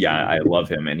 I love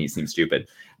him and he seems stupid,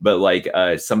 but like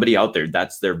somebody out there,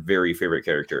 that's their very favorite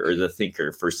character, or the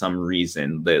Thinker for some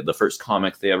reason. The first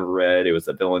comic they ever read, it was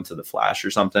a villain to the Flash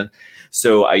or something.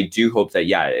 So I do hope that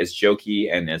as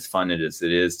jokey and as fun as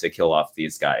it is to kill off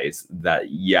these guys, that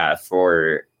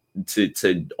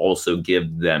to also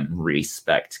give them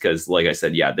respect, because like I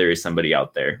said, there is somebody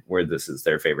out there where this is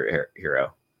their favorite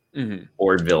hero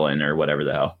or villain or whatever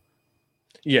the hell.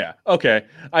 Yeah. Okay.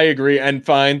 I agree. And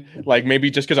fine. Like maybe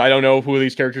just because I don't know who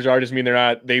these characters are doesn't mean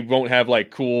they won't have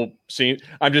like cool scenes.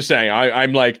 I'm just saying,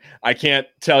 I'm like, I can't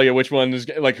tell you which one is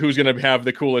like, who's going to have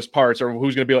the coolest parts or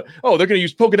who's going to be like, oh, they're going to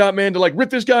use Polka Dot Man to like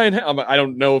rip this guy in half. I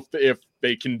don't know if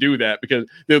they can do that, because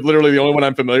they're literally the only one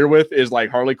I'm familiar with is like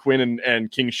Harley Quinn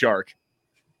and King Shark.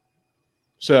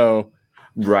 So.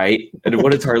 Right. And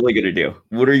what is Harley going to do?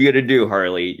 What are you going to do,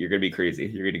 Harley? You're going to be crazy.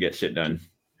 You're going to get shit done.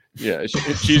 Yeah,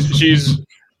 she's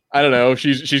I don't know.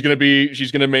 She's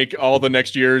gonna make all the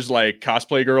next year's like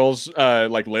cosplay girls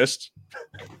like list.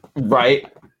 Right.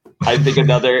 I think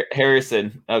another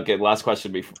Harrison. Okay, last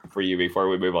question for you before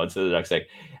we move on to the next thing.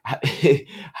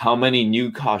 How many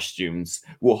new costumes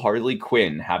will Harley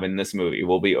Quinn have in this movie?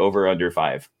 Will be over under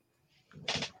 5.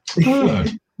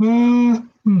 Because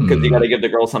you got to give the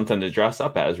girl something to dress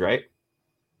up as, right?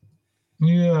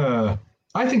 Yeah,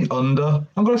 I think under.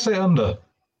 I'm gonna say under.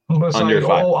 I'm going to say, under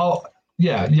 5.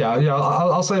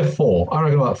 I'll say a 4. I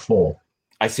reckon about 4.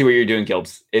 I see what you're doing,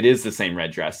 Gilbs. It is the same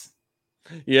red dress.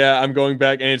 Yeah, I'm going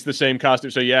back, and it's the same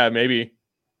costume. So yeah, maybe.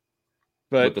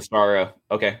 But with the star.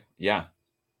 Okay, yeah.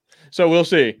 So we'll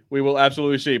see. We will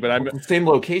absolutely see. But I'm the same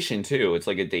location too. It's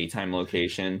like a daytime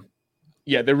location.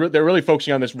 Yeah, they're really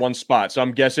focusing on this one spot. So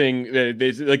I'm guessing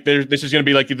this is going to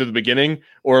be like either the beginning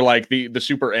or like the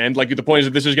super end. Like the point is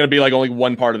that this is going to be like only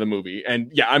one part of the movie.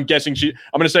 And yeah, I'm guessing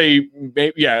I'm going to say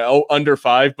under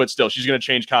 5, but still she's going to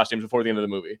change costumes before the end of the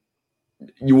movie.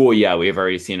 Well, yeah, we've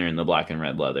already seen her in the black and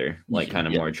red leather, like kind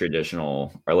of more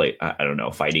traditional, or like I don't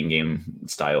know, fighting game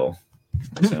style.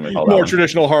 More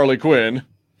traditional Harley Quinn.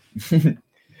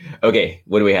 Okay,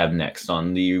 what do we have next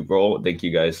on the roll? Thank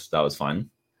you guys. That was fun.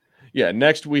 Yeah,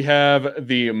 next we have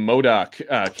the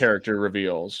MODOK character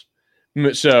reveals.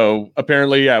 So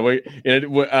apparently,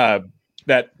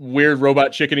 that weird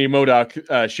robot chickeny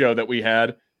MODOK show that we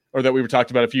had, or that we were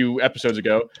talked about a few episodes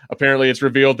ago. Apparently, it's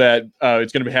revealed that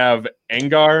it's going to have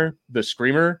Angar, the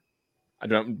Screamer. I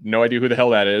no idea who the hell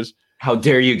that is. How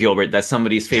dare you, Gilbert? That's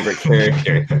somebody's favorite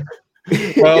character.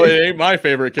 Well, it ain't my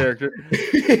favorite character.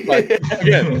 But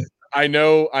again, I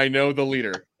know the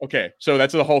leader. Okay, so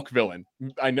that's the Hulk villain.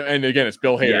 I know, and again, it's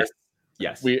Bill Hader.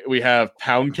 Yes. We have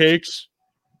Pound Cakes.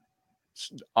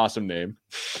 Awesome name.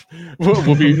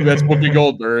 That's Whoopi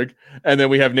Goldberg, and then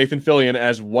we have Nathan Fillion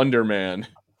as Wonder Man,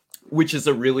 which is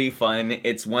a really fun.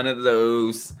 It's one of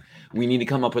those. We need to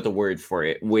come up with a word for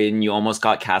it. When you almost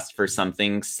got cast for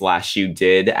something / you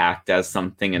did act as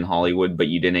something in Hollywood, but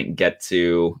you didn't get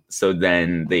to. So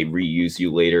then they reuse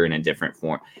you later in a different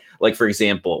form. Like, for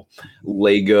example,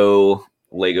 Lego,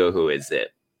 who is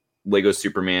it? Lego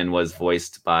Superman was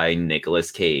voiced by Nicolas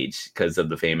Cage because of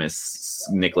the famous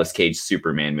Nicolas Cage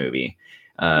Superman movie.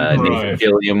 Nathan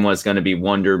Fillion was going to be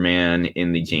Wonder Man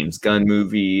in the James Gunn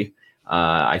movie.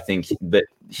 I think that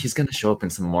he's going to show up in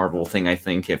some Marvel thing, I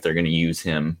think, if they're going to use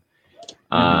him.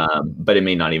 But it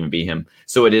may not even be him.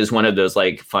 So it is one of those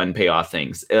like fun payoff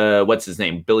things. What's his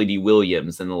name? Billy D.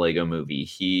 Williams in the Lego movie.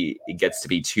 He gets to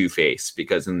be Two-Face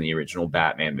because in the original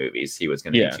Batman movies, he was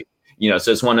going to be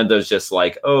so it's one of those just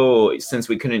like, oh, since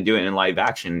we couldn't do it in live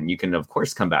action, you can, of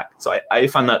course, come back. So I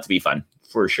found that to be fun,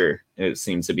 for sure. It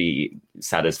seems to be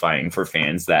satisfying for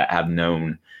fans that have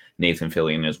known Nathan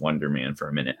Fillion as Wonder Man for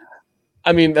a minute.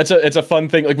 I mean, it's a fun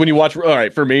thing. Like when you watch, all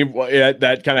right, for me,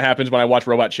 that kind of happps when I watch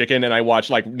Robot Chicken and I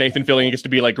watch like Nathan Fillion gets to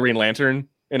be like Green Lantern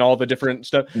and all the different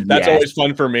stuff. That's always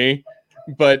fun for me.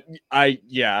 But I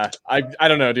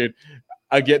don't know, dude.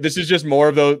 I get this is just more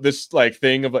of this like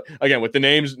thing of again with the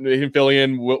names Nathan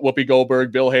Fillion, Whoopi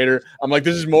Goldberg, Bill Hader. I'm like,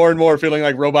 this is more and more feeling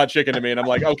like Robot Chicken to me, and I'm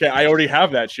like, okay, I already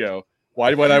have that show.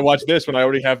 Why would I watch this when I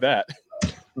already have that?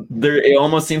 It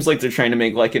almost seems like they're trying to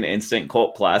make like an instant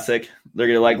cult classic. They're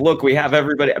gonna like, look, we have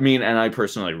everybody. I mean, and I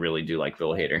personally really do like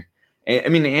Bill Hader.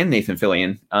 And Nathan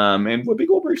Fillion, and Whoopi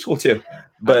Goldberg's cool too.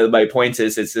 But my point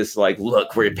is, it's just like,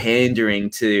 look, we're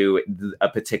pandering to a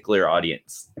particular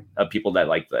audience of people that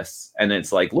like this, and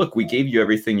it's like, look, we gave you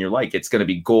everything you like. It's gonna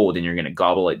be gold, and you're gonna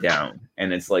gobble it down.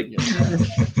 And it's like,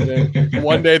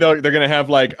 one day they're gonna have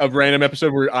like a random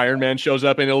episode where Iron Man shows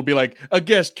up, and it'll be like a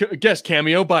guest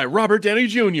cameo by Robert Downey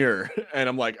Jr. And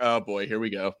I'm like, oh boy, here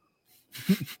we go.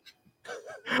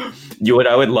 You know what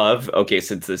I would love? Okay,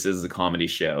 since this is a comedy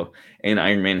show and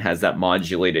Iron Man has that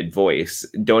modulated voice,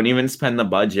 don't even spend the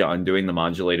budget on doing the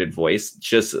modulated voice.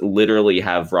 Just literally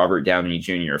have Robert Downey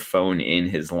Jr. phone in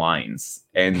his lines,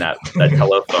 and that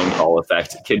telephone call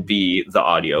effect could be the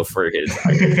audio for his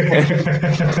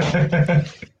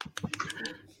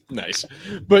Nice.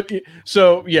 But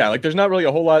so yeah, like there's not really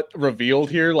a whole lot revealed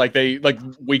here. Like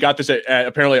we got this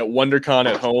apparently at WonderCon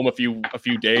at home a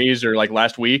few days or like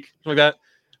last week, something like that.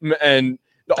 And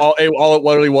all it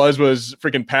literally was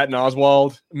freaking Patton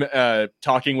Oswalt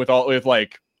talking with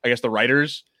like I guess the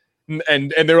writers,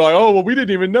 and they were like, oh well, we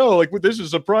didn't even know, like this is a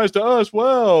surprise to us.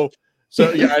 Wow.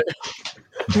 So yeah,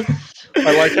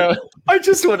 I like how I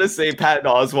just want to say Patton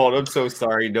Oswalt, I'm so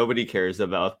sorry, nobody cares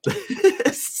about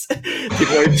this.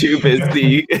 People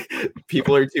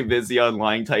are too busy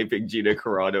online typing Gina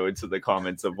Carano into the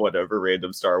comments of whatever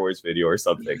random Star Wars video or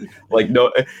something. Like,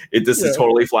 no, this is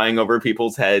totally flying over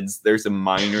people's heads. There's a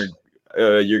minor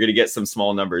you're gonna get some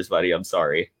small numbers, buddy. I'm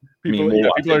sorry.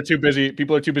 People are too busy.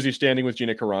 People are too busy standing with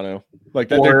Gina Carano, like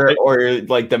that, or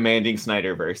like demanding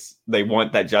Snyderverse. They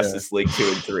want that Justice League 2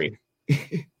 and 3.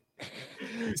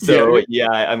 So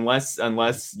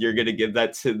unless you're gonna give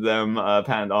that to them,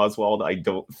 Patton Oswalt, I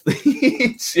don't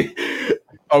think.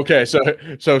 Okay,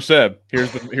 so Seb,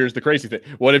 here's the crazy thing.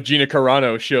 What if Gina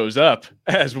Carano shows up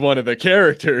as one of the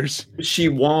characters? She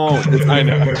won't. I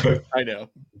know.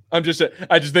 I just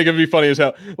think it'd be funny as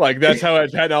hell. Like that's how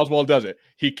Patton Oswalt does it.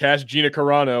 He casts Gina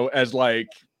Carano as like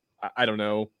I don't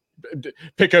know,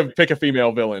 pick a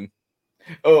female villain.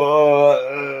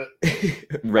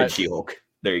 Red She-Hulk.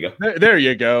 There you go. There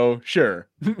you go. Sure,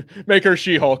 make her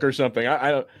She-Hulk or something.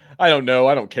 I don't know.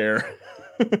 I don't care.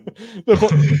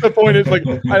 the point is, like,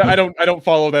 I don't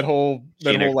follow that whole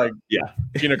like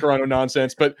Gina Carano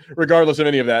nonsense. But regardless of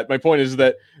any of that, my point is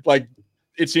that, like,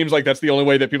 it seems like that's the only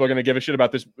way that people are going to give a shit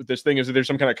about this thing, is that there's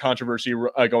some kind of controversy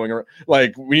going around.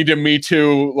 Like, we need to Me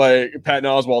Too, like, Patton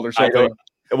Oswalt or something.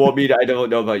 I don't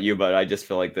know about you, but I just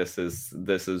feel like this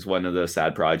is one of those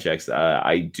sad projects.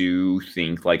 I do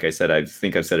think, like I said, I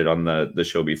think I've said it on the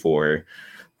show before,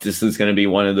 this is going to be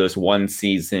one of those one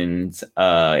seasons.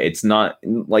 It's not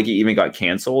like it even got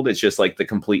canceled. It's just like the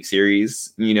complete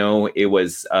series. You know, it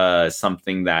was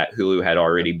something that Hulu had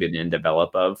already been in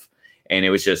develop of. And it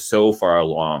was just so far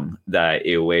along that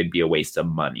it would be a waste of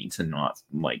money to not,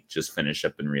 like, just finish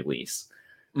up and release.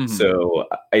 Mm-hmm. So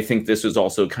I think this was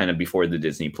also kind of before the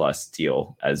Disney Plus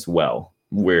deal as well,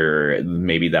 where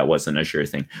maybe that wasn't a sure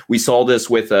thing. We saw this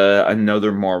with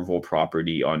another Marvel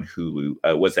property on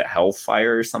Hulu. Was it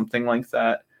Hellfire or something like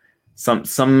that?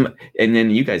 Some, and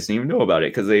then you guys didn't even know about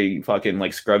it because they fucking,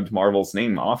 like, scrubbed Marvel's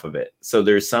name off of it. So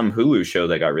there's some Hulu show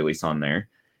that got released on there.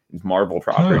 It's Marvel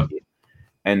property. Huh.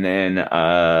 And then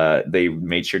they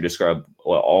made sure to scrub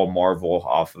all Marvel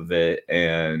off of it.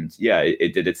 And yeah,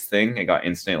 it did its thing. It got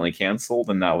instantly canceled,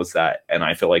 and that was that. And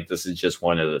I feel like this is just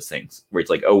one of those things where it's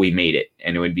like, oh, we made it,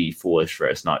 and it would be foolish for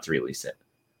us not to release it.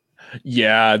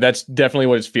 Yeah, that's definitely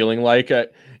what it's feeling like. I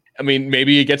mean,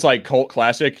 maybe it gets like cult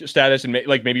classic status, and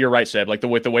like maybe you're right, Seb. Like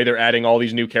with the way they're adding all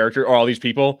these new characters or all these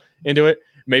people into it,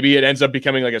 maybe it ends up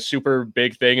becoming like a super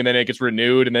big thing, and then it gets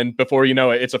renewed, and then before you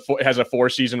know it, it has a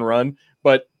 4-season run.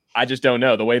 But I just don't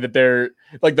know the way that they're,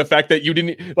 like, the fact that you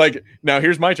didn't, like, now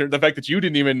here's my turn. The fact that you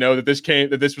didn't even know that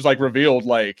this was like revealed,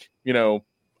 like, you know,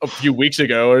 a few weeks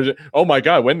ago, or, oh my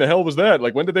God, when the hell was that?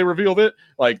 Like, when did they reveal it?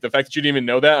 Like, the fact that you didn't even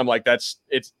know that, I'm like,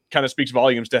 it kind of speaks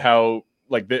volumes to how,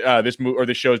 like, this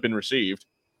show has been received.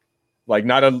 Like,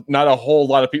 not a whole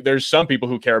lot of people. There's some people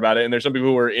who care about it, and there's some people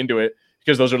who are into it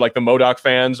because those are like the MODOK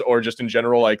fans, or just in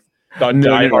general, like,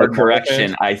 no,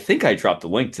 correction. I think I dropped a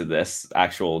link to this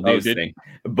actual news thing,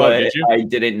 but I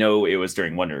didn't know it was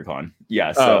during WonderCon.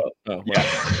 Yeah, so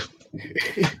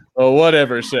yeah. Well,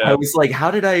 whatever. So I was like, how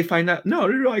did I find out?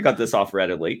 No, I got this off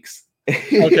Reddit links.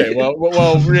 Okay, well,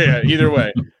 yeah. Either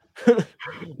way,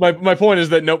 my point is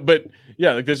that but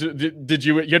yeah, like this. Did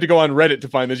you had to go on Reddit to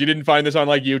find this? You didn't find this on,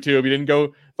 like, YouTube. You didn't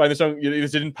go find this on.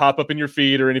 This didn't pop up in your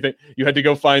feed or anything. You had to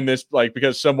go find this, like,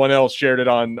 because someone else shared it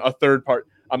on a third part.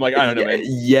 I'm like, I don't know, man.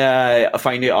 Yeah, I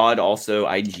find it odd. Also,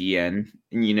 IGN,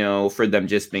 you know, for them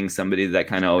just being somebody that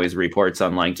kind of always reports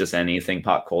on, like, just anything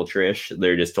pop culture-ish.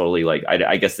 They're just totally like,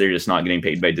 I guess they're just not getting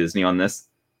paid by Disney on this.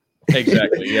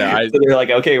 Exactly. Yeah. So they're like,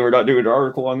 okay, we're not doing an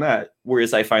article on that.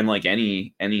 Whereas I find, like,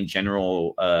 any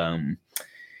general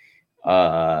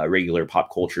regular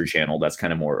pop culture channel that's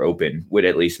kind of more open would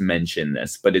at least mention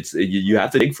this. But it's you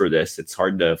have to dig for this. It's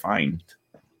hard to find.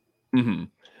 Mm-hmm.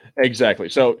 Exactly.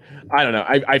 So I don't know.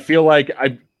 I feel like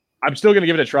I'm still going to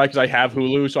give it a try because I have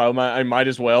Hulu, so I might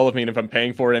as well. I mean, if I'm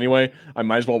paying for it anyway, I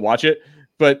might as well watch it.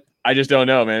 But I just don't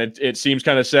know, man. It seems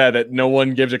kind of sad that no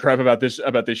one gives a crap about this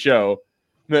show,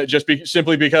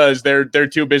 simply because they're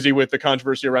too busy with the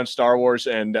controversy around Star Wars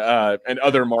and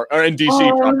other and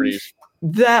DC properties.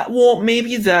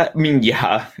 Maybe that. I mean,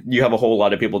 yeah, you have a whole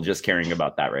lot of people just caring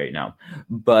about that right now.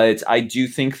 But I do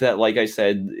think that, like I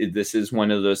said, this is one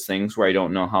of those things where I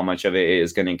don't know how much of it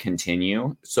is going to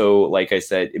continue. So, like I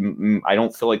said, I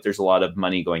don't feel like there's a lot of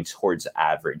money going towards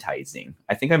advertising.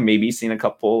 I think I've maybe seen a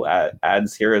couple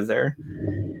ads here or there,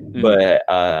 but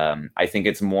I think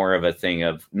it's more of a thing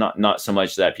of not so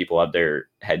much that people have their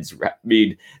heads wrapped.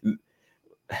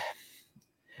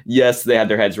 Yes, they had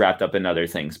their heads wrapped up in other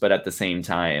things, but at the same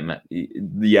time,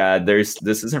 yeah, this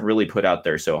isn't really put out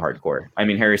there so hardcore. I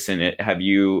mean, Harrison,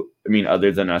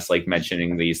 other than us, like,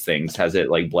 mentioning these things, has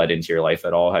it, like, bled into your life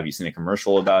at all? Have you seen a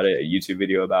commercial about it, a YouTube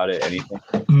video about it, anything?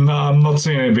 No, I'm not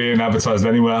seeing it being advertised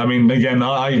anywhere. I mean, again,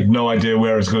 I have no idea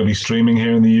where it's going to be streaming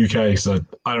here in the UK, so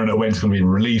I don't know when it's going to be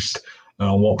released,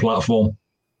 on what platform.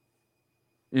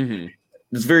 Mm-hmm.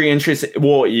 It's very interesting.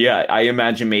 Well, yeah, I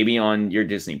imagine maybe on your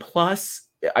Disney Plus.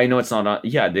 I know it's not on.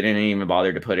 Yeah, they didn't even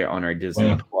bother to put it on our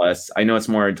Disney Plus. I know it's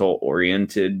more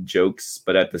adult-oriented jokes,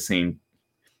 but at the same,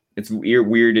 it's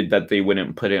weird that they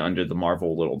wouldn't put it under the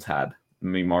Marvel little tab. I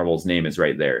mean, Marvel's name is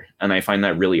right there, and I find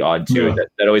that really odd too. Yeah.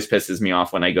 That always pisses me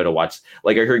off when I go to watch.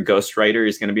 Like, I heard Ghost Rider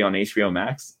is going to be on HBO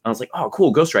Max. I was like, oh, cool,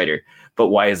 Ghost Rider. But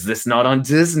why is this not on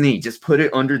Disney? Just put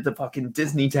it under the fucking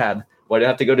Disney tab. Why do I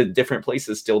have to go to different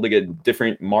places still to get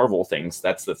different Marvel things?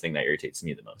 That's the thing that irritates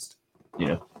me the most. You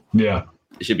know? Yeah.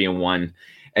 It should be in one.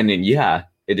 And then yeah,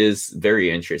 it is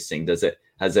very interesting.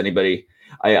 Has anybody?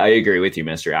 I agree with you,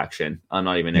 Mr. Action. I'm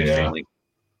not even extremely.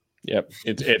 Yep,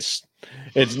 it's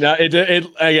not it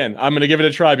again. I'm gonna give it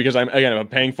a try because I'm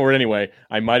paying for it anyway.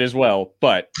 I might as well,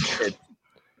 but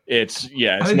it's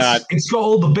not. It's got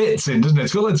all the bits in, doesn't it?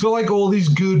 It's got like all these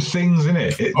good things in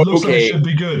it. It looks like it should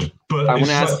be good, but I want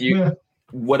to ask you,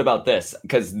 what about this?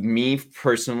 Because me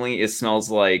personally, it smells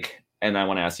like, and I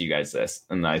want to ask you guys this,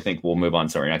 and I think we'll move on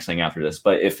to our next thing after this.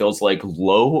 But it feels like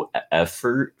low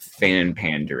effort fan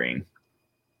pandering.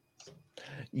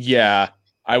 Yeah,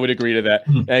 I would agree to that.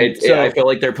 And I feel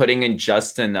like they're putting in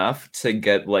just enough to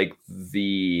get like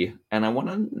and I want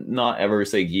to not ever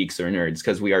say geeks or nerds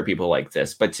because we are people like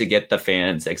this, but to get the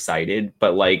fans excited,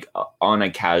 but like on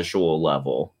a casual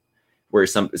level where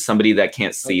somebody that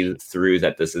can't see through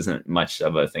that this isn't much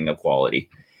of a thing of quality.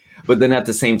 But then at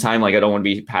the same time, like I don't want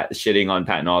to be shitting on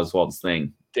Patton Oswalt's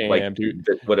thing. Damn, like, dude.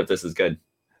 What if this is good?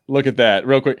 Look at that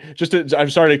real quick. I'm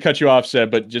sorry to cut you off, Seb,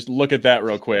 but just look at that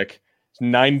real quick.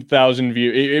 9,000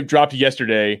 views. It dropped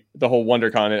yesterday, the whole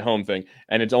WonderCon at home thing,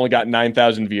 and it's only got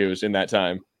 9,000 views in that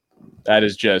time. That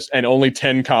is and only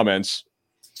 10 comments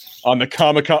on the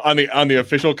Comic-Con on the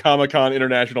official Comic-Con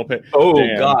international page. Oh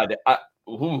damn. God.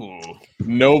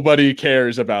 Nobody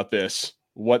cares about this.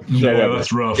 Yeah,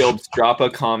 that's rough. Gilbs, drop a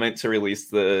comment to release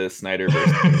the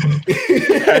Snyderverse.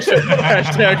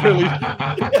 hashtag release.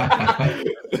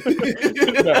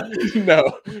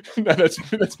 No,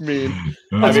 that's mean.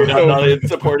 I'm not in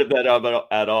support of that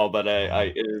at all, but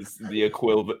it is the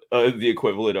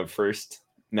equivalent of first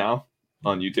now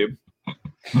on YouTube.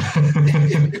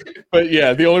 But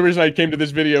yeah, the only reason I came to this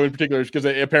video in particular is because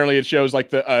apparently it shows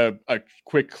like a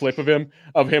quick clip of him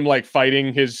like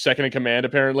fighting his second in command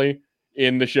apparently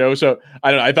in the show. So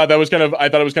I don't know. I thought it was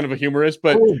kind of a humorous,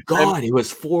 but oh god, it was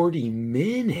 40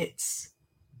 minutes.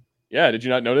 Yeah, did you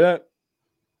not know that?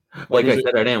 Like I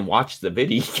said, I didn't watch the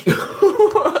video.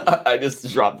 I just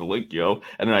dropped the link, and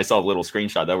then I saw a little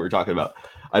screenshot that we were talking about.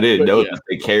 I didn't know that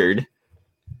they cared.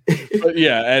 But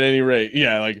yeah, at any rate,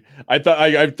 yeah, like I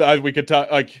thought we could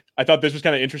talk. Like I thought this was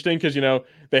kind of interesting because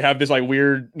they have this like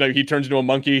weird, like he turns into a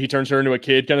monkey, he turns her into a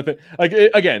kid kind of thing. Like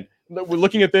again, we're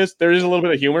looking at this, there is a little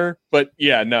bit of humor, but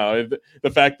yeah, no, the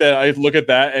fact that I look at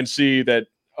that and see that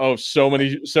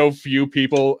so few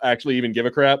people actually even give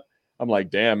a crap, I'm like,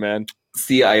 damn, man.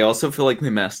 See, I also feel like they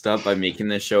messed up by making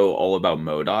this show all about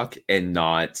MODOK and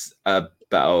not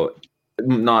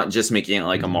just making it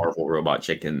like a Marvel robot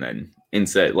chicken then.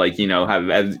 Instead, like, and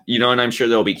I'm sure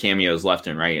there'll be cameos left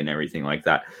and right and everything like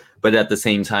that. But at the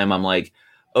same time, I'm like,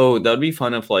 oh, that'd be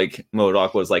fun if like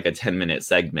MODOK was like a 10-minute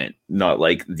segment, not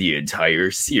like the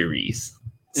entire series.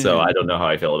 So I don't know how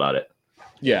I feel about it.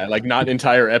 Yeah, like not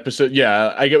entire episode.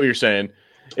 Yeah, I get what you're saying.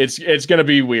 It's gonna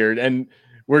be weird, and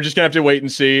we're just gonna have to wait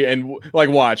and see, and like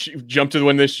jump to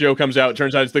when this show comes out. It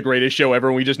turns out it's the greatest show ever,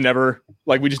 and we just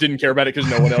didn't care about it because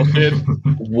no one else did.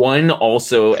 One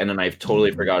also, and then I've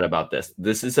totally forgot about this.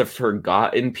 This is a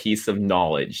forgotten piece of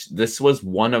knowledge. This was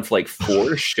one of like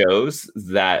 4 shows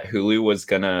that Hulu was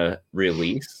gonna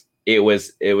release. It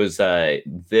was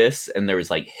this, and there was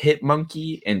like Hit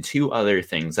Monkey and 2 other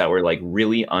things that were like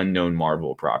really unknown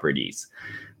Marvel properties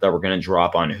that were gonna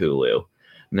drop on Hulu.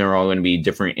 And they're all going to be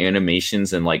different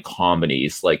animations and like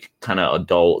comedies, like kind of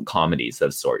adult comedies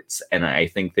of sorts. And I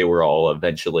think they were all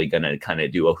eventually going to kind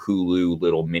of do a Hulu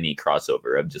little mini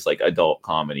crossover of just like adult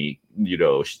comedy,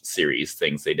 series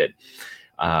things they did.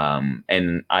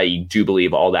 And I do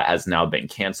believe all that has now been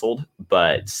canceled,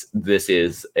 but this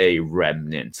is a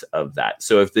remnant of that.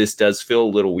 So if this does feel a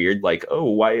little weird, like, oh,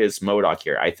 why is MODOK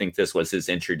here? I think this was his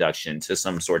introduction to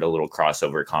some sort of little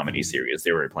crossover comedy series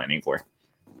they were planning for.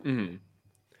 Mm-hmm.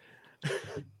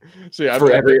 So yeah,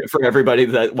 for everybody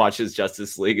that watches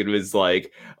Justice League, it was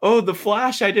like, oh, the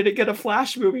Flash, I didn't get a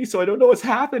Flash movie, so I don't know what's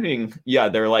happening. Yeah,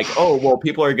 they're like, oh, well,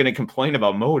 people are going to complain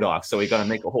about MODOK, so we got to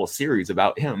make a whole series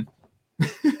about him.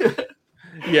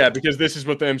 Yeah, because this is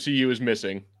what the MCU is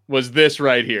missing, was this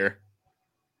right here.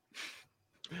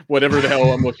 Whatever the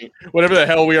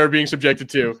hell we are being subjected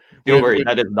to. Don't worry,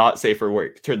 that is not safe for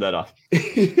work. Turn that off.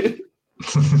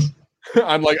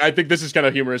 I'm like, I think this is kind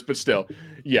of humorous, but still,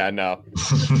 yeah, no.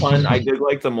 Fun. I did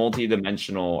like the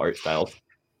multi-dimensional art styles.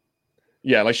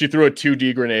 Yeah, like she threw a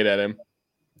 2D grenade at him.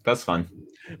 That's fun.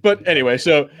 But anyway,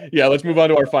 so yeah, let's move on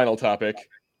to our final topic.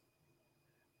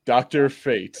 Dr.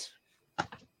 Fate.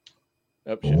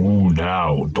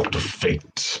 Now, Dr.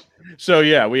 Fate. So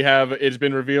yeah, it's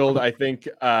been revealed, I think,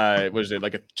 was it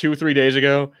like 2 or 3 days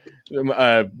ago?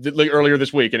 Like earlier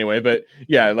this week anyway, but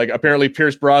yeah, like apparently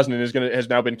Pierce Brosnan has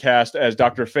now been cast as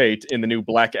Dr. Fate in the new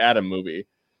Black Adam movie.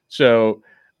 So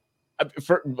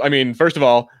I mean, first of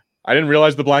all, I didn't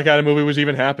realize the Black Adam movie was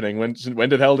even happening. When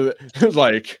the hell did it was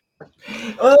like?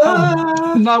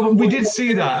 No, we did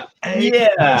see that. Yeah,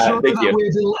 that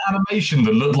weird little animation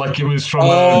that looked like it was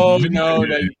from. No,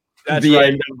 that's the right.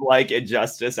 end of like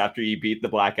Injustice after you beat the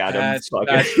Black Adam. That's right.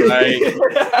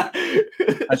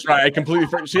 That's right. I completely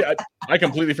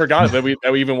forgot that we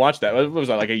even watched that. What was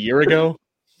that, like a year ago?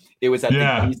 It was at the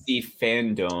DC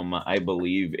Fandom, I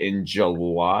believe, in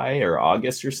July or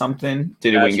August or something.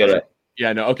 Did we get it?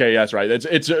 Yeah, no, okay, that's right.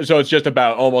 It's just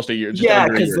about almost a year. Yeah,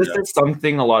 because this is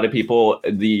something a lot of people.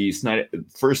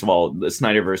 First of all, the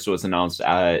Snyderverse was announced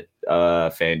at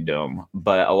Fandom,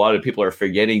 but a lot of people are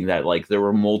forgetting that like there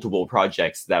were multiple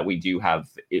projects that we do have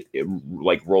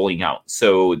like rolling out.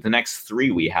 So the next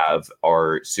 3 we have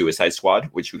are Suicide Squad,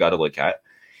 which we got to look at,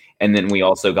 and then we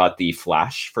also got the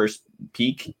Flash first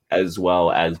peak, as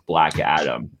well as Black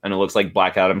Adam, and it looks like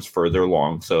Black Adam's further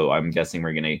along. So I'm guessing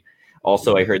we're gonna.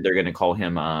 Also, I heard they're going to call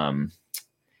him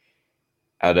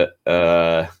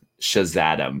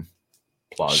Shazadam.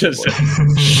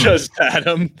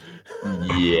 Shazadam.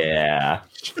 Yeah.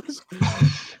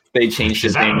 They changed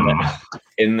his name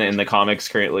in the comics.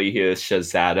 Currently, he is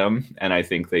Shazadam, and I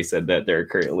think they said that they're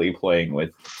currently playing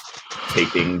with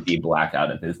taking the black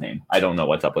out of his name. I don't know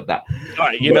what's up with that. All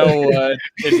right,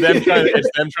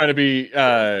 it's them trying to be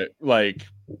like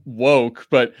woke,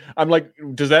 but I'm like,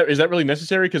 is that really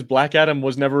necessary? Because Black Adam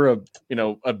was never a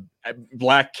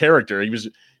black character. He was.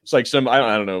 It's like some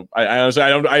I don't know. I honestly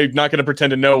I'm not going to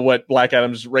pretend to know what Black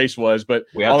Adam's race was, but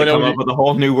we have to come up with a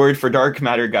whole new word for dark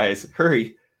matter, guys.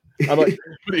 Hurry! I'm like,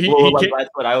 that's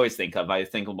what I always think of. I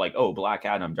think of like, oh, Black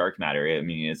Adam, dark matter. I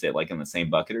mean, is it like in the same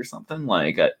bucket or something?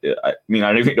 Like, I mean,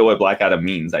 I don't even know what Black Adam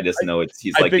means. I just know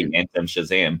he's like the anthem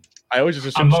Shazam. I always just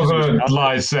assume. I'm not going to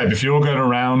lie, Seb. If you're going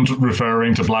around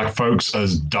referring to black folks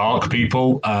as dark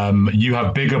people, you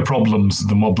have bigger problems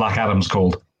than what Black Adam's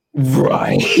called.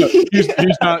 Right.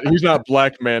 He's not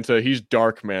Black Manta. He's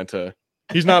Dark Manta.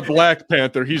 He's not Black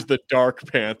Panther. He's the Dark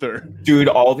Panther. Dude,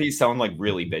 all these sound like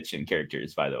really bitchin'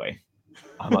 characters, by the way.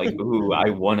 I'm like, ooh, I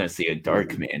want to see a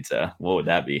Dark Manta. What would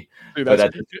that be? Dude,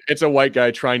 it's a white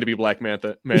guy trying to be Black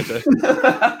Manta.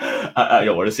 I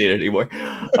don't want to see it anymore.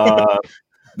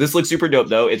 This looks super dope,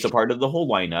 though. It's a part of the whole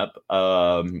lineup.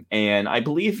 And I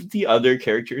believe the other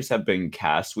characters have been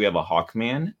cast. We have a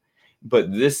Hawkman.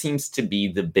 But this seems to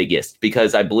be the biggest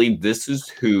because I believe this is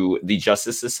who the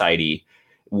Justice Society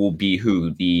will be,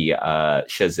 who the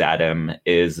Shazadam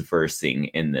is versing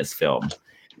in this film.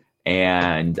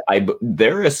 And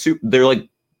they're like,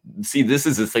 see, this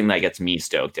is the thing that gets me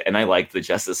stoked. And I like the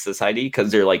Justice Society because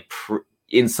they're like,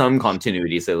 in some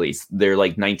continuities at least, they're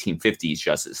like 1950s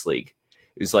Justice League.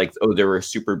 It's like, oh, there were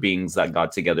super beings that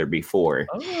got together before.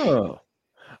 Oh,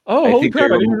 holy crap!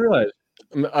 I didn't realize.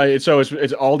 So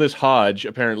it's Aldous Hodge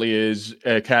apparently is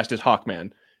cast as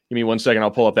Hawkman. Give me 1 second.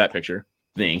 I'll pull up that picture.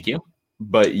 Thank you.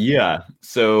 But yeah,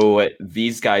 so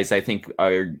these guys, I think,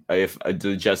 are if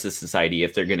the Justice Society,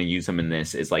 if they're going to use them in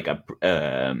this, is like a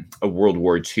World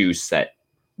War II set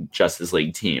Justice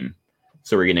League team.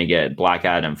 So we're going to get Black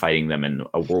Adam fighting them in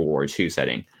a World War II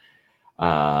setting.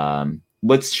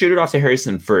 Let's shoot it off to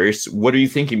Harrison first. What are you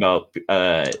thinking about?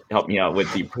 Help me out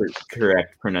with the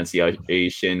correct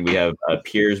pronunciation. We have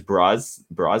Pierce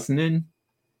Brosnan.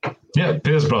 Yeah,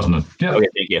 Pierce Brosnan. Yeah.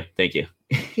 Okay, thank you.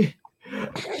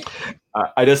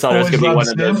 I just thought it was going to be one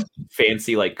of those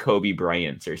fancy like Kobe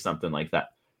Bryants or something like that.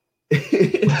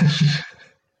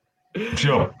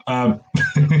 Sure.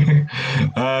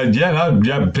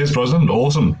 Pierce Brosnan,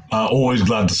 awesome. Always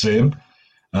glad to see him.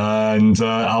 And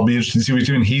I'll be interested to see what he's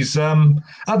doing. He's, I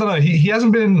don't know, he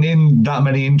hasn't been in that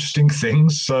many interesting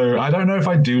things, so I don't know if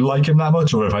I do like him that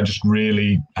much or if I just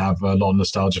really have a lot of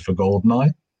nostalgia for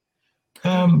GoldenEye.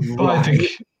 But I think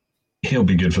he'll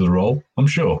be good for the role, I'm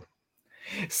sure.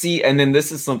 See, and then this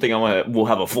is something we'll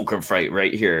have a Fulcrum fight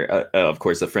right here. Of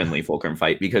course, a friendly Fulcrum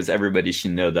fight, because everybody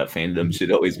should know that fandom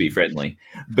should always be friendly.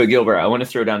 But Gilbert, I want to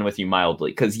throw down with you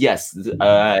mildly, because yes,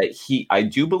 I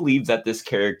do believe that this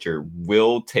character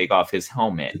will take off his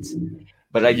helmet.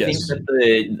 But I think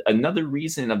that another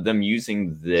reason of them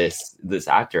using this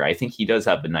actor, I think he does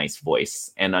have a nice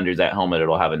voice, and under that helmet,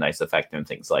 it'll have a nice effect and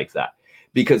things like that.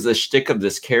 Because the shtick of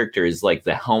this character is like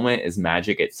the helmet is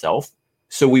magic itself.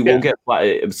 So we will get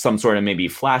some sort of maybe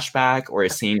flashback or a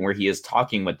scene where he is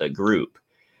talking with the group.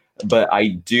 But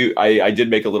I did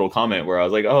make a little comment where I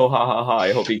was like, oh, ha, ha, ha,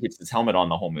 I hope he keeps his helmet on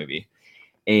the whole movie.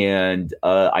 And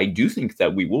I do think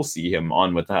that we will see him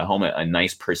on with that helmet a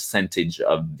nice percentage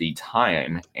of the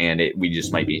time. And we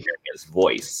just might be hearing his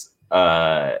voice.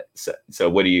 So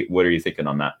what are you thinking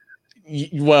on that?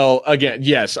 Well, again,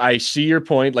 yes, I see your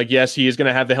point. Like, yes, he is going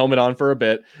to have the helmet on for a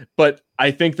bit, but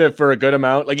I think that for a good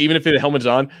amount, like even if the helmet's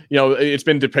on, it's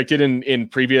been depicted in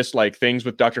previous like things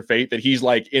with Dr. Fate that he's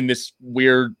like in this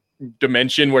weird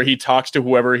dimension where he talks to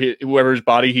whoever's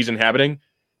body he's inhabiting.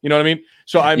 You know what I mean?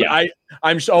 So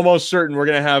I'm almost certain we're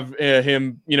gonna have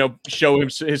him, show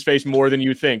his face more than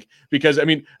you think. Because I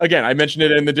mean, again, I mentioned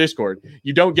it in the Discord.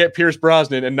 You don't get Pierce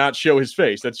Brosnan and not show his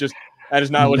face. That is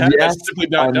not what happens. Yes, that's simply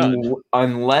not done.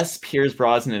 Unless Pierce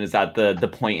Brosnan is at the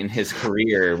point in his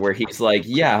career where he's like,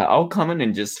 yeah, I'll come in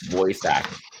and just voice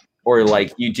act. Or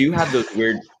like you do have those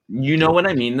weird, you know what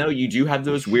I mean though? You do have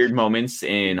those weird moments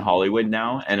in Hollywood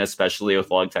now, and especially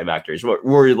with log-type actors,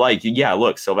 where like, yeah,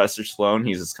 look, Sylvester Stallone,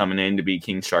 he's just coming in to be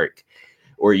King Shark.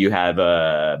 Or you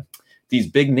have these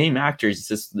big name actors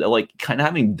just like kind of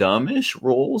having dumbish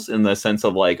roles in the sense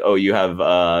of like, oh, you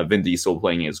have Vin Diesel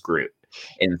playing as Groot.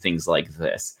 And things like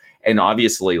this. And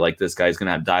obviously, like, this guy's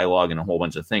gonna have dialogue and a whole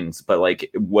bunch of things. But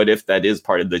like, what if that is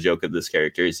part of the joke of this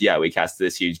character? Is we cast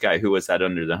this huge guy. Who was that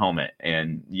under the helmet?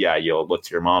 And yeah, you'll look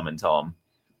to your mom and tell him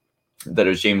that it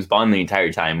was James Bond the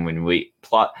entire time when we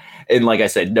plot. And like I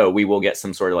said, no, we will get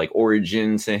some sort of like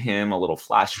origin to him, a little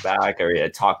flashback or a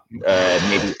talk,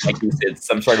 maybe like you said,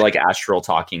 some sort of like astral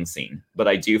talking scene. But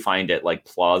I do find it like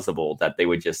plausible that they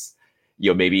would just,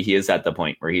 maybe he is at the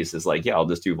point where he's just like, yeah, I'll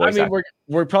just do voice acting.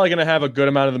 We're probably going to have a good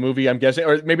amount of the movie, I'm guessing,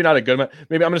 or maybe not a good amount.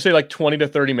 Maybe I'm going to say like 20 to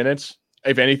 30 minutes,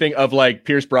 if anything, of like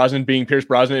Pierce Brosnan being Pierce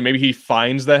Brosnan, and maybe he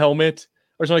finds the helmet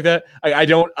or something like that. I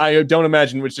don't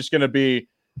imagine it's just going to be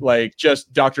like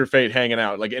just Dr. Fate hanging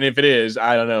out. Like, and if it is,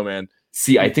 I don't know, man.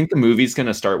 See, I think the movie's going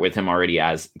to start with him already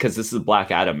because this is a Black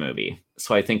Adam movie.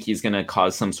 So I think he's going to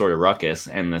cause some sort of ruckus,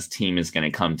 and this team is going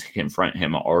to come to confront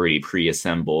him already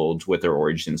pre-assembled with their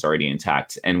origins already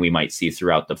intact. And we might see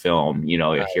throughout the film,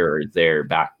 here or there,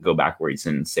 go backwards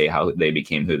and say how they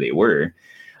became who they were.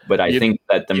 But I think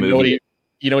that the movie...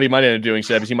 You know what he might end up doing,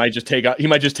 Seb, is he might just take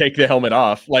the helmet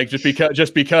off, like just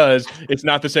because it's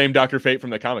not the same Dr. Fate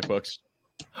from the comic books.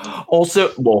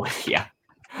 Also, well, yeah.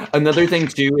 Another thing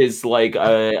too is like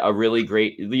a really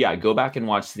great, go back and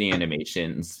watch the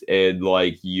animations, and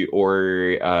like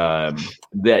the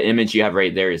image you have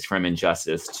right there is from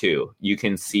Injustice 2. You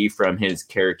can see from his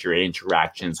character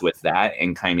interactions with that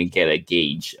and kind of get a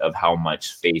gauge of how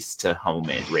much face to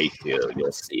helmet ratio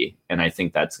you'll see, and I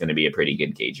think that's going to be a pretty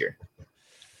good gauger.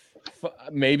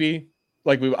 Maybe.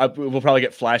 Like we'll probably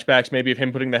get flashbacks maybe of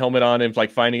him putting the helmet on and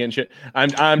like finding it and shit. I'm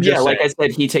just saying. Like I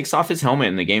said, he takes off his helmet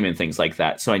in the game and things like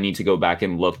that. So I need to go back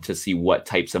and look to see what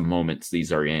types of moments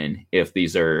these are in. If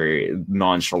these are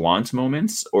nonchalant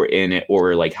moments or in it,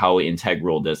 or like how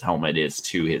integral this helmet is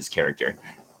to his character.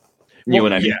 You know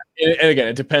what I mean? Yeah. And again,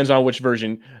 it depends on which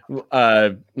version.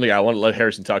 I want to let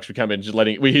Harrison talk. So we come in just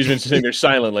he's been sitting there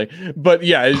silently. But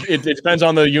yeah, it depends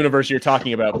on the universe you're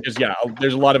talking about. Because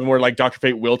there's a lot of them where like Dr.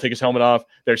 Fate will take his helmet off.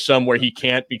 There's some where he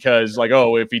can't because like,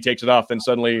 oh, if he takes it off, then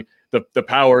suddenly the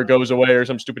power goes away or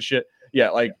some stupid shit.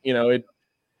 Yeah, like I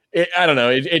don't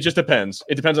know. It just depends.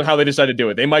 It depends on how they decide to do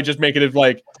it. They might just make it as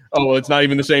like, oh, well, it's not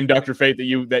even the same Dr. Fate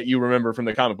that you remember from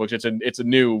the comic books. It's a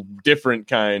new, different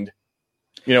kind.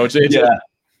 It's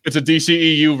a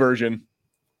DCEU version.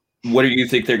 What do you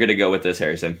think they're going to go with this,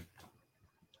 Harrison?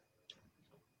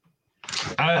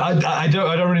 I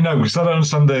don't really know, because I don't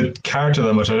understand the character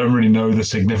that much. I don't really know the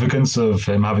significance of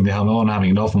him having the helmet on,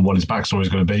 having it off, and what his backstory is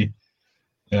going to be.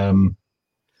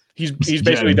 He's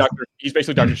basically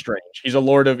Doctor Strange. He's a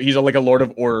Lord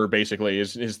of Order, basically,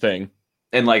 is his thing.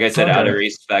 And like I said, out of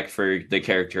respect for the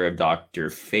character of Dr.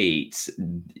 Fate,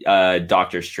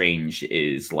 Doctor Strange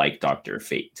is like Dr.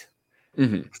 Fate.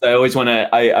 Mm-hmm. So I always want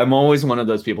to. I'm always one of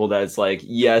those people that's like,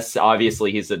 yes,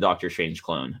 obviously he's a Doctor Strange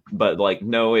clone, but like,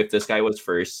 no, if this guy was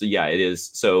first, so yeah, it is.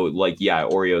 So like, yeah,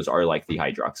 Oreos are like the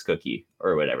Hydrox cookie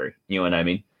or whatever. You know what I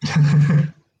mean?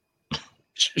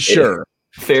 Sure.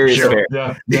 Fair is fair.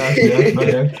 Yeah.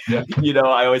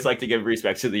 I always like to give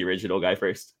respect to the original guy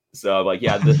first. So I'm like,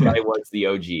 yeah, this guy was the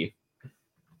OG.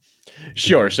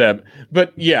 Sure, Seb.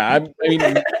 But yeah, I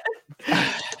mean,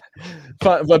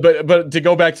 but to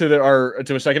go back to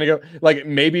to a second ago, like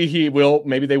maybe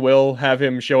they will have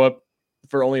him show up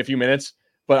for only a few minutes.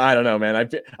 But I don't know, man.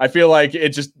 I feel like it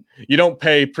just, you don't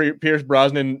pay Pierce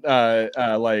Brosnan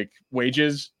like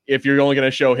wages if you're only going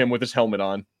to show him with his helmet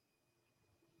on.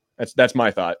 That's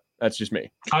my thought. That's just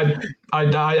me. I think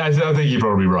you're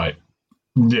probably right.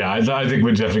 Yeah, I think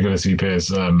we're definitely going to see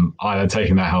Pierce either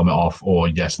taking that helmet off or,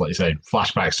 yes, like you say,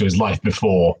 flashbacks to his life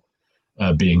before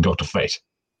being Dr. Fate.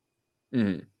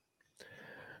 Mm-hmm.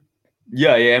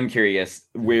 Yeah, I am curious.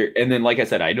 And then, like I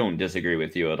said, I don't disagree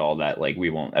with you at all that like we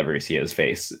won't ever see his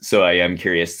face. So I am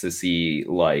curious to see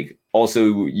like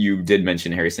also, you did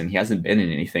mention Harrison. He hasn't been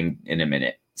in anything in a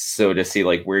minute. So to see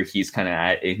like where he's kind of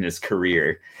at in his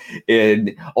career,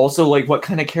 and also like what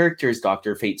kind of character is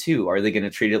Dr. Fate 2? Are they going to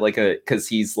treat it like because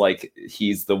he's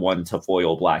the one to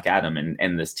foil Black Adam,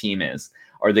 and this team is.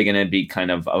 Are they going to be kind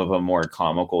of a more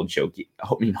comical, jokey?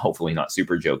 I mean, hopefully not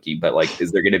super jokey, but like,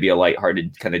 is there going to be a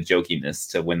lighthearted kind of jokiness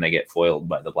to when they get foiled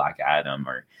by the Black Adam,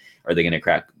 or are they going to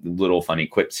crack little funny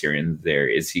quips here and there?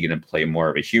 Is he going to play more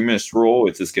of a humorous role?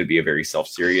 Is this going to be a very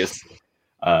self-serious?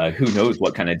 Who knows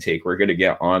what kind of take we're going to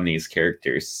get on these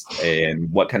characters,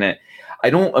 and what kind of. I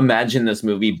don't imagine this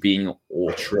movie being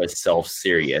ultra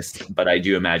self-serious, but I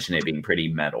do imagine it being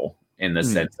pretty metal in the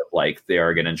sense of like they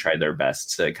are going to try their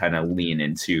best to kind of lean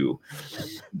into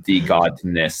the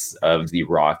godness of the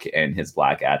Rock and his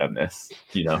Black Adamness,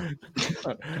 you know.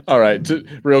 All right,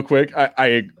 real quick,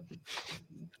 I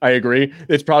agree.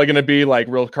 It's probably going to be like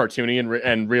real cartoony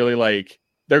and really like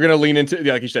they're going to lean into,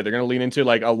 like you said, they're going to lean into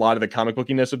like a lot of the comic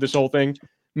bookiness of this whole thing.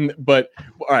 But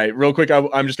all right, real quick,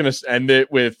 I'm just going to end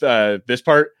it with this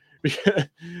part.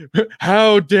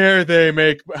 How dare they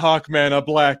make Hawkman a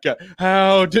black guy?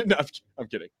 I'm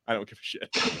kidding. I don't give a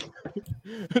shit.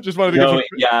 Just wanted to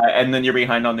yeah, and then you're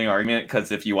behind on the argument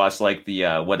because if you watch like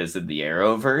the what is it, the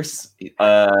Arrowverse,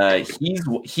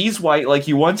 he's white like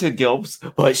you wanted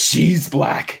Gilbs, but she's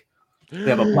black. They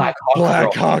have a black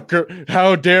Hawk.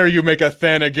 How dare you make a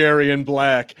Thanagarian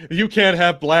black? You can't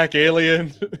have black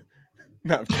aliens.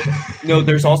 No,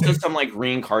 there's also some like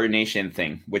reincarnation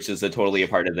thing, which is totally a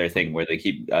part of their thing where they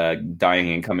keep dying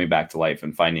and coming back to life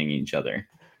and finding each other.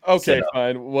 Okay,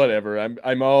 fine, whatever.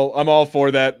 I'm all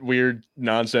for that weird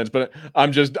nonsense, but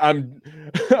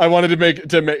I wanted to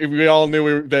make we all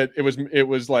knew that it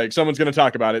was like someone's going to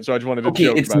talk about it, so I just wanted to.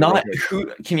 Okay, it's not.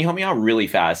 Can you help me out really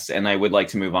fast? And I would like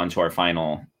to move on to our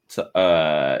final.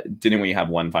 Didn't we have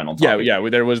one final topic? Yeah.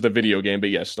 There was the video game, but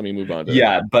yes, let me move on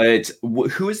to but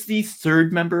who is the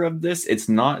third member of this? It's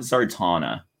not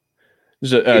Zartana.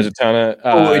 Zatanna.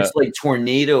 It's like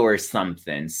Tornado or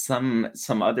something. Some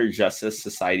other Justice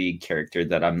Society character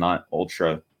that I'm not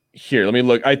ultra. Here, let me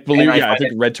look. I believe. I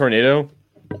think Red Tornado.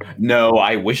 No,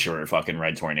 I wish you were fucking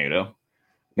Red Tornado.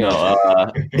 No,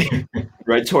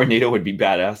 Red Tornado would be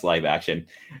badass live action.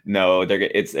 No,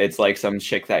 it's like some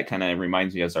chick that kind of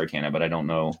reminds me of Zartana, but I don't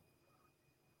know.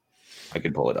 I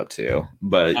could pull it up too,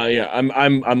 but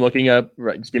I'm looking up.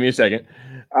 Right, just give me a second.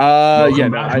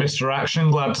 Mr. Action,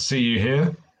 glad to see you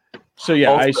here. So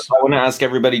yeah, also, I want to ask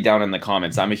everybody down in the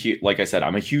comments. I'm a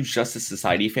huge Justice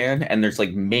Society fan, and there's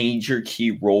like major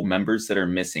key role members that are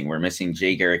missing. We're missing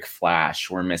Jay Garrick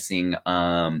Flash. We're missing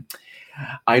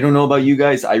I don't know about you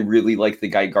guys. I really like the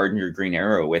Guy Gardner Green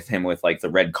Arrow with him with like the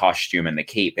red costume and the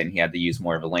cape, and he had to use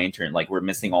more of a lantern. Like we're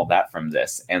missing all that from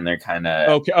this, and they're kind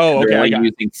of They're only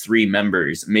using 3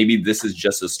 members. Maybe this is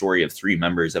just a story of 3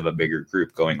 members of a bigger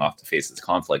group going off to face this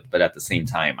conflict. But at the same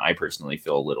time, I personally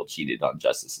feel a little cheated on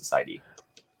Justice Society.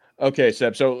 Okay,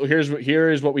 Seb. So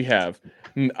here is what we have.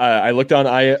 I looked on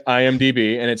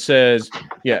IMDb, and it says,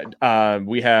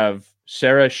 we have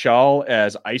Sarah Shaw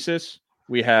as Isis.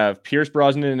 We have Pierce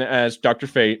Brosnan as Dr.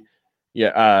 Fate.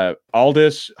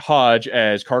 Aldous Hodge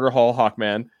as Carter Hall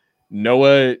Hawkman.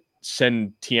 Noah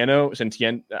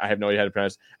Centineo, I have no idea how to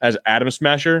pronounce, as Atom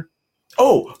Smasher.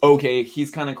 Oh, okay. He's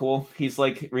kind of cool. He's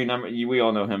like, we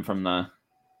all know him from the.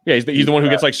 Yeah, he's the one who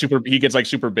gets like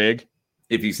super big.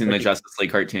 If you've seen the Justice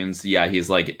League cartoons, he's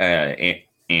like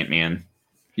Ant-Man.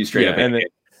 He's straight up.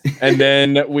 And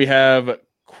then we have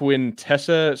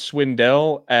Quintessa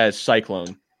Swindell as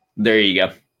Cyclone. There you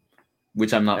go.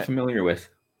 Which I'm not familiar with.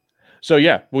 So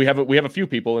yeah, we have a few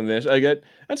people in this.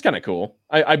 That's kind of cool.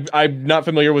 I'm not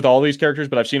familiar with all these characters,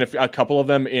 but I've seen a couple of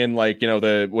them in like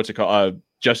the what's it called,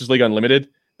 Justice League Unlimited,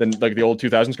 like the old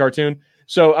 2000s cartoon.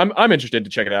 So I'm interested to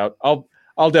check it out.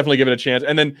 I'll definitely give it a chance.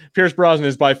 And then Pierce Brosnan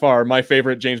is by far my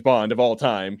favorite James Bond of all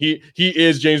time. He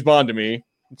is James Bond to me.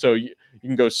 So you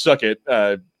can go suck it.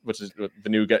 The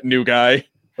new guy.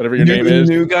 Whatever your name is.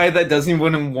 New guy that doesn't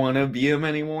even want to be him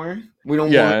anymore. We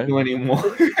don't want you anymore.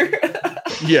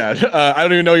 I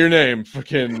don't even know your name.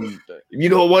 Fucking. You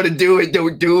don't want to do it,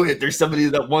 don't do it. There's somebody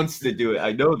that wants to do it.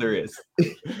 I know there is.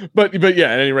 but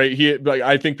yeah, at any rate,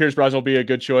 I think Pierce Brosnan will be a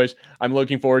good choice. I'm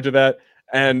looking forward to that.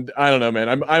 And I don't know, man.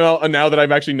 I'm now that I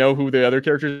actually know who the other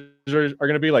characters are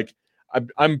going to be. Like,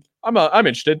 I'm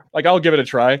interested. Like, I'll give it a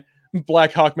try.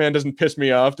 Black Hawkman doesn't piss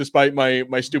me off, despite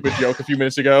my stupid joke a few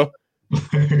minutes ago.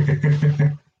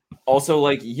 Also,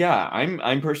 like,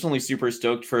 I'm personally super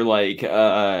stoked for like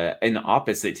an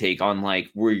opposite take on like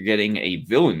we're getting a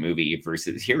villain movie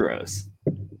versus heroes.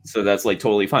 So that's like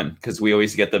totally fun because we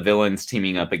always get the villains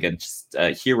teaming up against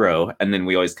a hero, and then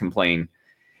we always complain.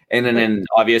 And then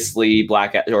obviously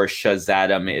Black or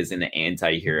Shazam is an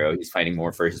anti-hero. He's fighting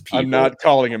more for his people. I'm not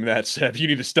calling him that, Seb. You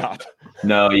need to stop.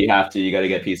 No, you have to. You got to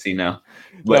get PC now.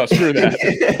 But... No, screw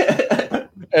that.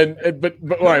 but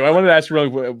all right, I wanted to ask you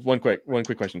one quick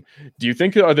question. Do you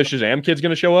think are the Shazam kids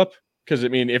going to show up? Because I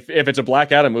mean, if it's a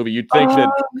Black Adam movie, you'd think that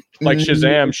like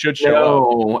Shazam should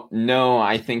show up. No,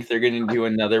 I think they're going to do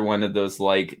another one of those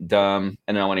like dumb.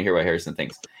 And I want to hear what Harrison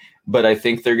thinks. But I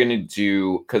think they're going to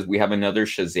do, because we have another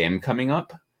Shazam coming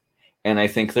up, and I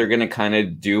think they're going to kind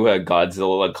of do a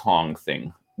Godzilla Kong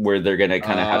thing where they're going to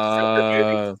kind of have separate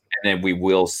movies, and then we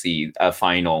will see a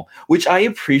final, which I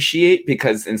appreciate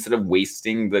because instead of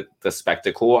wasting the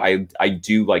spectacle, I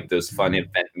do like those fun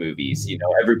event movies. You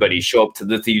know, everybody show up to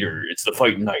the theater. It's the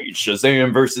fight night,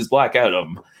 Shazam versus Black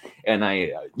Adam. And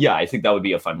I think that would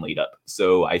be a fun lead up.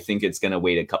 So I think it's going to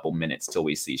wait a couple minutes till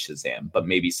we see Shazam, but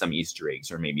maybe some Easter eggs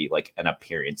or maybe like an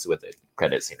appearance with a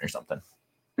credit scene or something.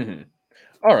 Mm-hmm.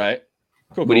 All right.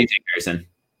 Cool. What do you think, Harrison?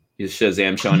 Is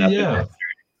Shazam showing up? Yeah.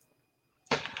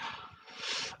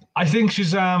 I think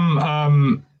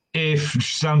Shazam, if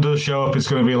Shazam does show up, it's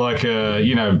going to be like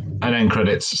an end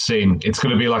credits scene. It's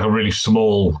going to be like a really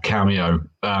small cameo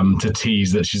to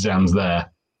tease that Shazam's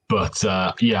there. But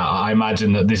I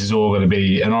imagine that this is all going to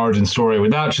be an origin story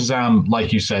without Shazam,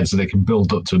 like you said, so they can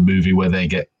build up to a movie where they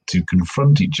get to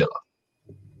confront each other.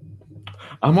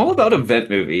 I'm all about event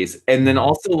movies. And then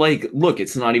also, like, look,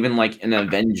 it's not even like an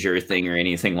Avenger thing or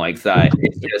anything like that.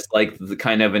 It's just like the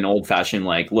kind of an old-fashioned,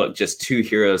 like, look, just two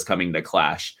heroes coming to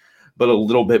clash, but a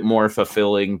little bit more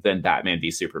fulfilling than Batman v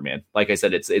Superman. Like I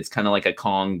said, it's kind of like a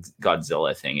Kong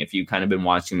Godzilla thing. If you've kind of been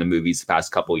watching the movies the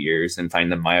past couple years and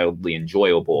find them mildly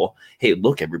enjoyable, hey,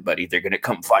 look, everybody, they're going to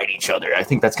come fight each other. I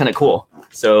think that's kind of cool.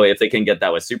 So if they can get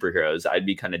that with superheroes, I'd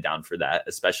be kind of down for that,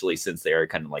 especially since they are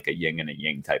kind of like a yin and a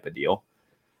yang type of deal.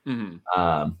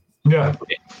 Mm-hmm. Yeah.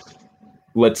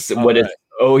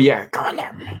 Oh yeah,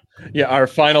 Gollum. Yeah, our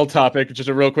final topic, just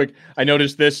a real quick. I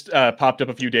noticed this popped up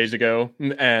a few days ago,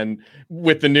 and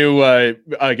with the new,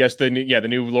 I guess the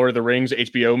new Lord of the Rings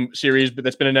HBO series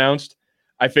that's been announced.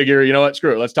 I figure, you know what,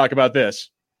 screw it. Let's talk about this.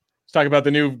 Let's talk about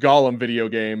the new Gollum video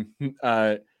game.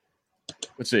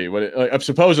 Let's see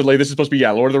supposedly this is supposed to be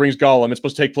Lord of the Rings Gollum. It's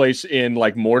supposed to take place in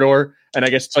like Mordor, and I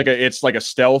guess it's like a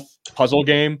stealth puzzle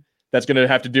game that's going to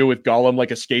have to do with Gollum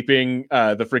like escaping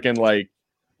the freaking like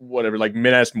whatever, like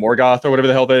Minas Morgoth or whatever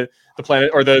the hell the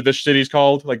planet or the city's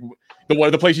called, like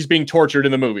the place he's being tortured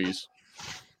in the movies.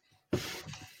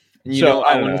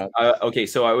 I don't know. Okay,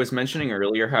 so I was mentioning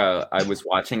earlier how I was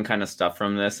watching kind of stuff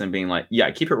from this and being like, yeah,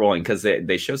 keep it rolling, because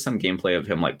they show some gameplay of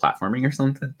him like platforming or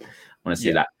something. I want to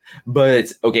see that.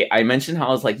 But okay, I mentioned how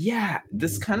I was like, yeah,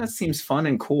 this kind of seems fun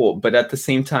and cool, but at the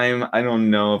same time, I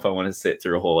don't know if I want to sit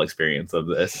through a whole experience of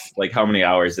this. Like, how many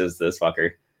hours is this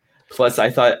fucker? Plus, I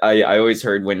thought I always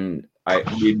heard when I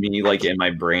made me like in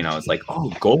my brain, I was like,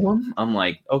 oh, Golem. I'm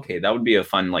like, okay, that would be a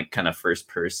fun like kind of first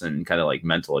person kind of like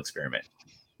mental experiment,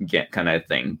 kind of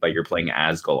thing. But you're playing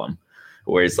as Golem,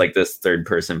 whereas like this third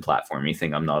person platformy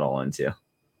thing, I'm not all into.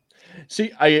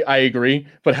 See, I agree,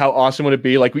 but how awesome would it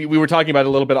be? Like we were talking about it a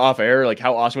little bit off air. Like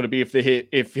how awesome would it be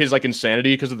if his like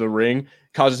insanity because of the ring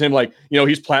causes him like, you know,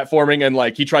 he's platforming and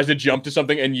like he tries to jump to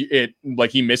something and it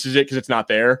like he misses it because it's not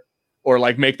there. Or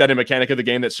like make that a mechanic of the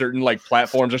game that certain like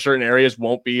platforms or certain areas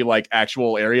won't be like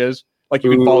actual areas. Like you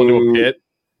can fall into a pit,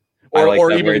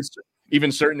 or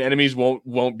even certain enemies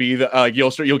won't be the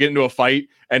you'll get into a fight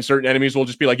and certain enemies will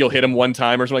just be like you'll hit them one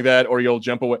time or something like that, or you'll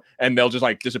jump away and they'll just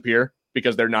like disappear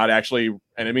because they're not actually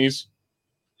enemies.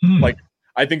 Like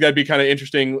I think that'd be kind of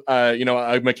interesting.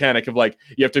 A mechanic of like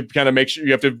you have to kind of make sure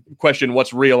you have to question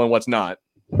what's real and what's not.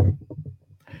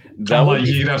 Like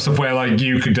you'd have stuff where like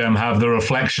you could have the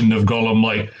reflection of Gollum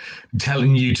like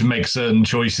telling you to make certain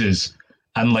choices,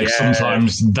 and like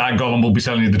sometimes that Gollum will be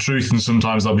telling you the truth and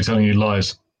sometimes they'll be telling you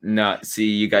lies. No, see,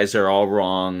 you guys are all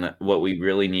wrong. What we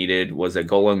really needed was a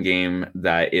Golem game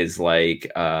that is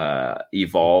like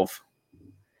Evolve.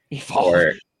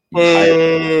 Or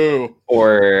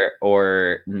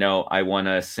no, I want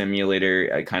a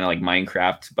simulator kind of like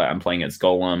Minecraft, but I'm playing as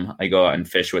Golem. I go out and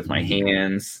fish with my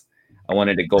hands. I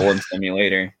wanted a Golem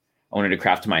simulator. I wanted to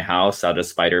craft my house out of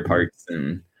spider parts,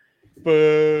 and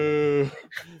boo.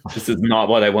 This is not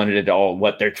what I wanted at all.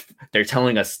 What they're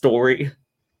telling a story.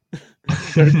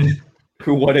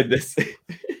 Who wanted this?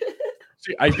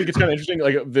 See, I think it's kind of interesting.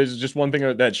 Like, there's just one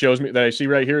thing that shows me that I see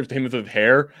right here is him with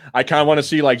hair. I kind of want to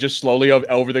see like just slowly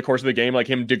over the course of the game, like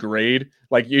him degrade.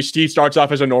 Like he starts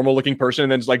off as a normal looking person,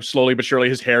 and then like slowly but surely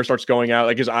his hair starts going out,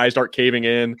 like his eyes start caving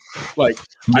in. Like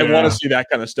I want to see that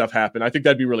kind of stuff happen. I think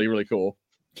that'd be really, really cool.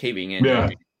 Caving in,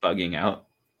 bugging out.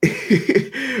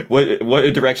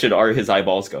 What direction are his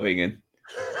eyeballs going in?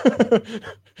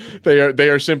 They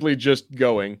are simply just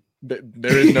going.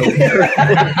 There is no.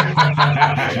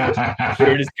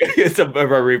 It's a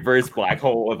reverse black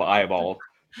hole of eyeball.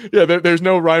 Yeah, there's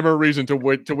no rhyme or reason to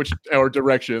which our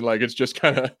direction. Like it's just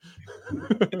kind of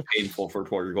painful for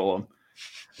poor Golem.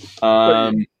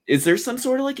 Is there some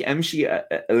sort of like MC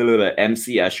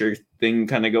Escher thing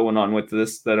kind of going on with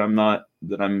this that I'm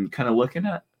kind of looking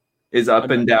at? Is up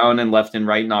and down and left and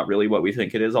right not really what we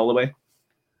think it is all the way?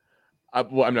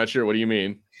 Well, I'm not sure. What do you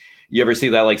mean? You ever see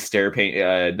that like stair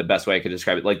paint? The best way I could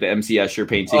describe it, like the MC Escher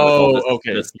painting with all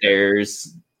the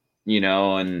stairs, you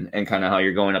know, and kind of how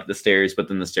you're going up the stairs, but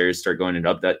then the stairs start going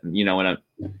up that, you know,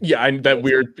 so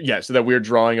that weird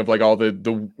drawing of like all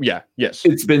yes.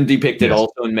 It's been depicted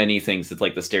also in many things. It's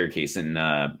like the staircase in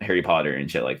Harry Potter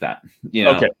and shit like that, you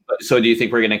know. Okay. So do you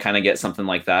think we're going to kind of get something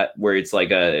like that where it's like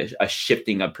a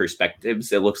shifting of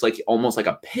perspectives? It looks like almost like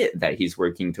a pit that he's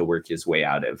working to work his way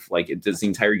out of. Like, does the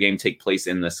entire game take place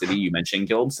in the city? You mentioned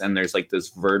guilds, and there's like this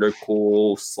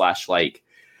vertical / like,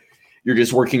 you're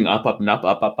just working up in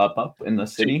the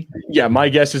city. Yeah, my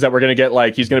guess is that we're going to get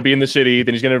like he's going to be in the city,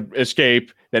 then he's going to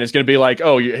escape, then it's going to be like,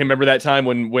 oh, you remember that time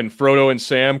when Frodo and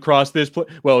Sam crossed this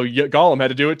well, Gollum had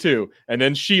to do it too, and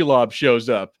then Shelob shows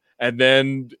up, and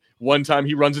then one time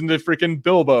he runs into freaking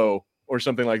Bilbo or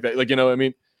something like that. Like, you know what I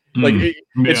mean? Like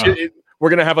we're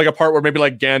going to have like a part where maybe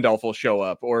like Gandalf will show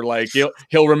up, or like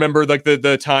he'll remember like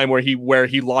the time where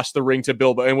he lost the ring to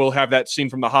Bilbo, and we'll have that scene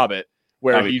from The Hobbit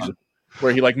where he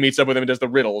like meets up with him and does the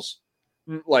riddles.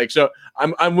 Like, so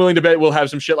I'm willing to bet we'll have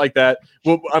some shit like that.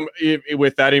 Well,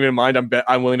 with that even in mind,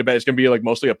 I'm willing to bet it's going to be like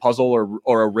mostly a puzzle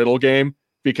or a riddle game,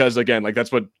 because again, like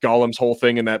that's what Gollum's whole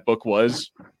thing in that book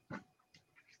was.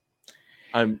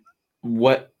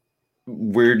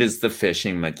 Where does the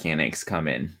fishing mechanics come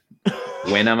in?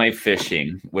 When am I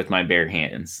fishing with my bare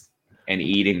hands and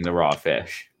eating the raw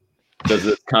fish? Does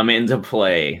it come into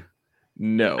play?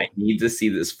 No. I need to see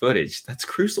this footage. That's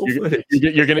crucial footage.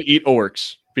 You're going to eat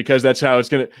orcs, because that's how it's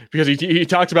going to, because he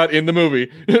talks about in the movie,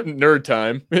 nerd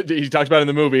time, he talks about in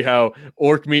the movie how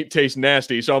orc meat tastes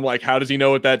nasty. So I'm like, how does he know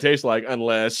what that tastes like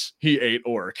unless he ate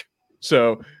orc?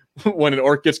 So when an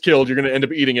orc gets killed, you're going to end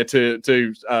up eating it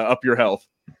to up your health.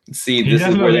 See, he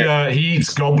definitely he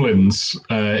eats goblins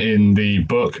in the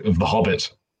book of The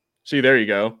Hobbit. See, there you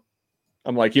go.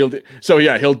 I'm like, he'll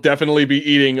definitely be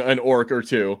eating an orc or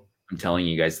two. I'm telling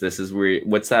you guys, this is where,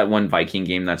 what's that one Viking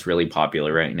game that's really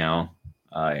popular right now?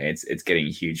 It's getting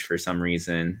huge for some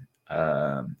reason.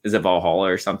 Is it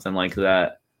Valhalla or something like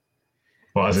that?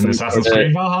 Well, as in Assassin's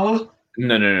Creed Valhalla?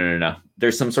 No.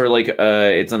 There's some sort of like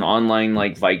it's an online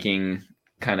like Viking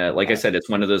kind of, like I said, it's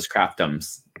one of those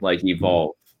craftums like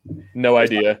Evolve. No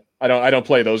idea. I don't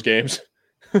play those games.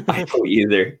 I don't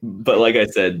either. But like I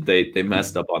said, they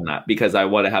messed up on that, because I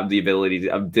want to have the ability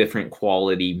of different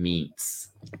quality meats.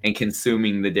 And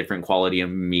consuming the different quality of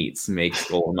meats makes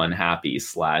Golem unhappy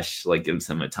 / like gives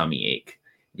him a tummy ache.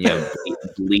 You have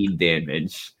bleed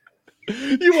damage.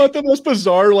 You want the most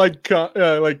bizarre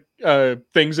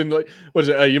things in like, what is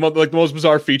it? You want like the most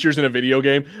bizarre features in a video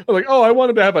game? I'm like, oh, I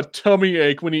want him to have a tummy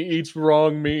ache when he eats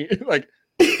wrong meat. Like,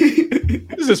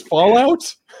 is this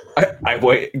Fallout? I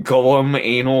wait. Golem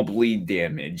anal bleed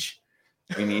damage.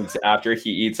 He needs after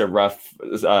he eats a rough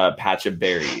patch of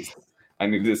berries. I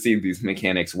need to see these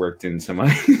mechanics worked into my.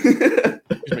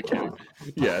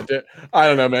 Yeah, I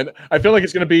don't know, man. I feel like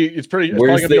it's probably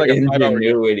gonna be like a 5-hour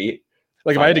game.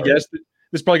 Like, if I had to guess, this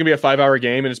is probably gonna be a 5-hour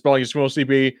game, and it's probably just mostly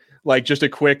be like just a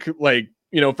quick, like,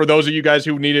 you know, for those of you guys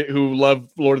who need it, who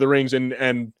love Lord of the Rings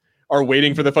and are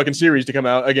waiting for the fucking series to come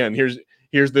out. Again, here's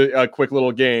the quick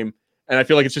little game, and I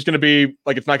feel like it's just gonna be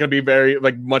like, it's not gonna be very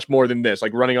like much more than this.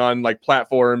 Like running on like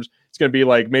platforms, it's gonna be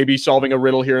like maybe solving a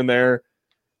riddle here and there.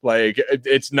 Like,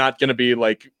 it's not going to be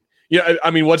like,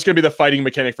 I mean, what's going to be the fighting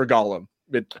mechanic for Gollum?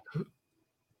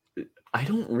 I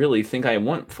don't really think I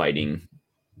want fighting.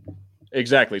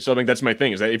 Exactly. So I think that's my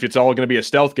thing, is that if it's all going to be a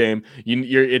stealth game,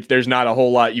 there's not a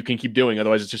whole lot you can keep doing.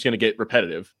 Otherwise, it's just going to get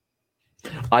repetitive.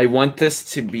 I want this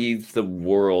to be the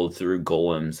world through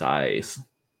Golem's eyes.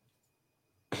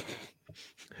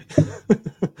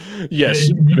 Yes.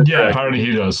 Yeah, apparently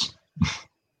he does.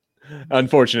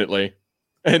 Unfortunately.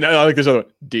 And I like this other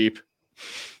one, deep.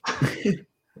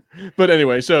 But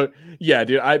anyway, so yeah,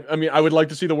 dude. I mean, I would like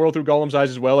to see the world through Golem's eyes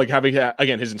as well. Like having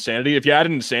again his insanity. If you add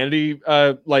an insanity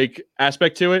like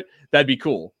aspect to it, that'd be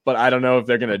cool. But I don't know if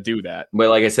they're gonna do that. But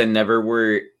like I said, never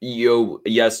were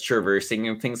traversing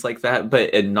and things like that,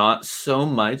 but not so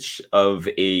much of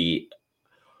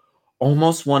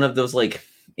almost one of those like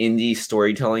indie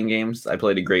storytelling games. I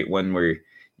played a great one where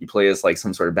You play as like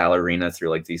some sort of ballerina through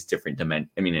like these different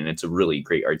dimensions. I mean, and it's a really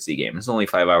great artsy game. It's only a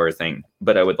 5-hour thing,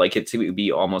 but I would like it to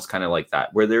be almost kind of like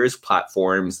that, where there is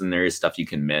platforms and there is stuff you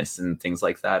can miss and things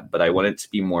like that. But I want it to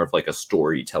be more of like a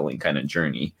storytelling kind of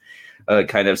journey,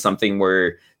 kind of something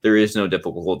where there is no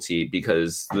difficulty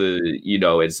because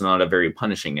it's not a very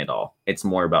punishing at all. It's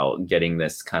more about getting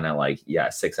this kind of like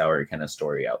 6-hour kind of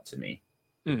story out to me.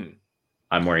 Mm-hmm.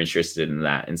 I'm more interested in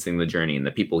that and seeing the journey and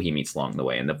the people he meets along the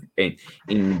way and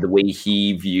in the way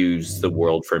he views the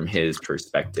world from his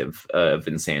perspective of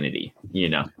insanity,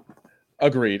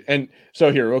 Agreed. And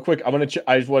so here, real quick, I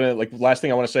just want to last thing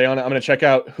I want to say on it. I'm going to check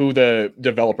out who the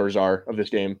developers are of this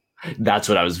game. That's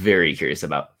what I was very curious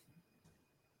about.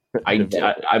 I'm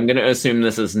going to assume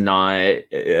this is not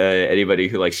anybody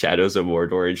who likes Shadows of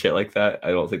Mordor and shit like that.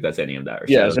 I don't think that's any of that.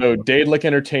 So Daedalic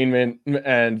Entertainment,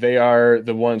 and they are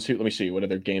the ones who, let me see, what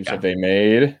other games have they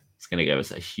made? It's going to give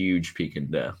us a huge peek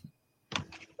into.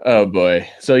 Oh boy.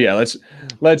 So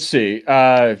let's see.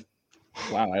 Wow,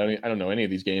 I don't know any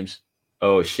of these games.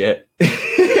 Oh shit.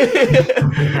 That's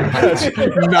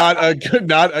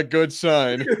not a good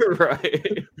sign.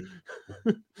 Right.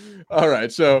 All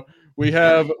right, so we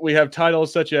have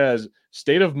titles such as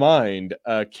State of Mind,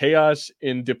 Chaos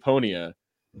in Deponia,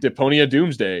 Deponia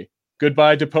Doomsday,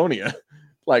 Goodbye Deponia.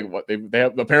 Like what they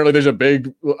have, apparently there's a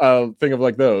big thing of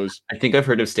like those. I think I've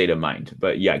heard of State of Mind,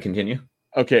 but yeah, continue.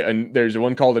 Okay, and there's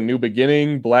one called A New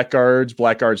Beginning, Blackguards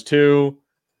 2.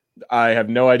 I have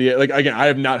no idea. Like again, I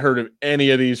have not heard of any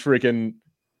of these freaking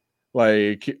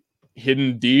like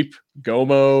Hidden Deep,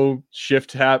 Gomo,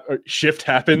 Shift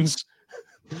Happens.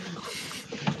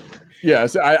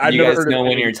 Yes, I've you never guys heard know of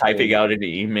when you're typing out an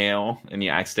email and you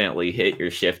accidentally hit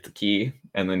your shift key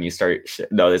and then you start.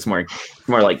 No, it's more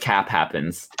like caps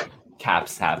happens.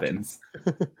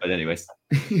 But anyways,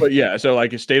 but yeah, so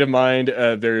like a State of Mind.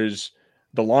 There's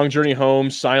The Long Journey Home,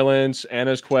 Silence,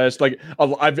 Anna's Quest. Like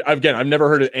I've never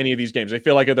heard of any of these games. I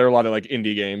feel like there are a lot of like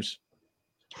indie games.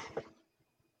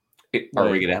 Are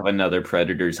we gonna have another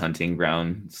Predators Hunting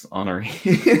Grounds on our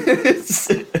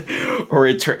hands?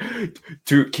 Or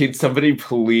can somebody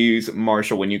please,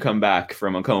 Marshall, when you come back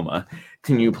from a coma,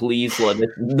 can you please let us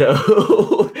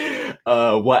know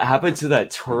what happened to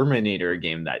that Terminator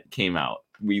game that came out?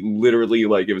 We literally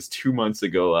it was 2 months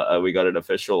ago. We got an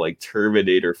official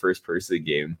Terminator first-person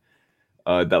game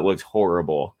that looked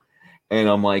horrible. And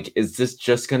I'm like, is this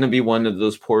just gonna be one of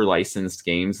those poor licensed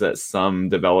games that some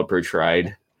developer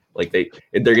tried? Like they're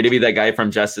going to be that guy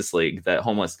from Justice League, that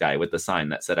homeless guy with the sign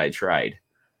that said "I tried."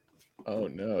 Oh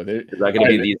no! Is that going to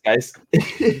be these guys?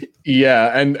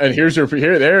 Yeah, and there's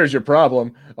your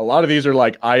problem. A lot of these are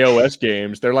like iOS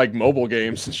games. They're like mobile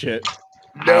games and shit.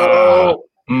 No.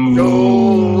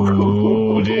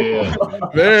 Oh dear.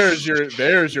 There's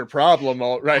your problem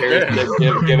right there.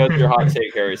 Give us your hot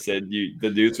take, Harrison. The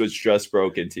news was just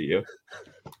broken to you.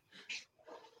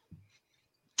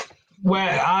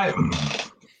 Well,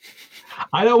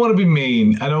 I don't want to be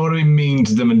mean. I don't want to be mean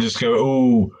to them and just go,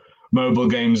 oh, mobile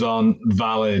games aren't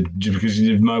valid just because you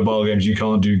did mobile games, you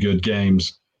can't do good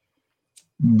games.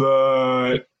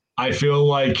 But I feel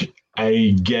like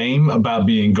a game about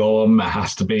being Gollum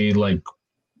has to be like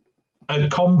a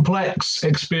complex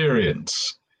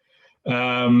experience.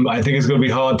 I think it's going to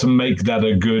be hard to make that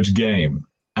a good game.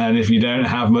 And if you don't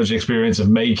have much experience of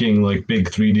making like big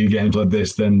 3D games like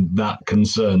this, then that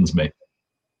concerns me.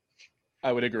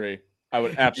 I would agree. I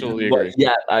would absolutely agree. Well,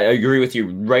 yeah, I agree with you.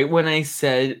 Right when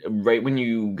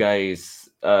you guys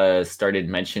started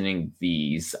mentioning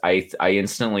these, I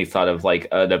instantly thought of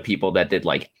the people that did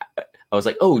I was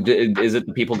like, oh, is it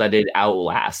the people that did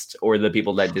Outlast or the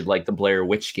people that did the Blair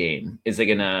Witch game? Is it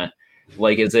gonna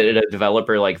is it a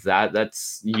developer like that?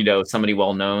 That's somebody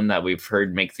well known that we've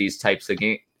heard make these types of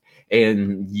games,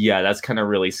 and yeah, that's kind of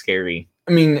really scary.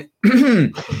 I mean,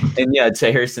 and yeah,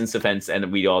 to Harrison's defense,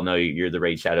 and we all know you're the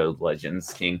Raid Shadow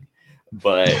Legends king,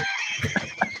 but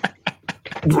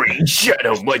Raid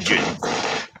Shadow Legends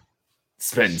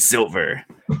spend silver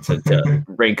to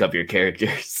rank up your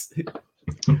characters.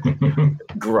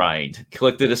 Grind.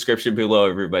 Click the description below,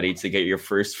 everybody, to get your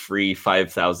first free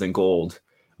 5,000 gold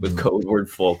with code word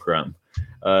Fulcrum.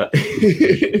 But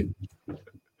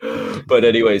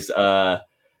anyways,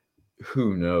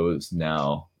 who knows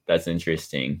now? That's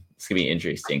interesting. It's gonna be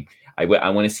interesting. I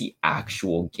want to see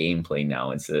actual gameplay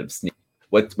now instead of sneak.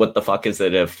 What the fuck is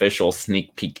an official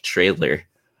sneak peek trailer?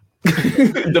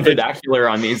 The vernacular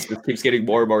on these just keeps getting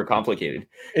more and more complicated.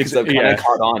 It's kind of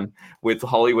caught on with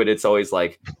Hollywood. It's always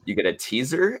like you get a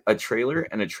teaser, a trailer,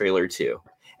 and a trailer 2,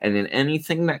 and then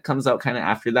anything that comes out kind of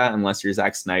after that, unless you're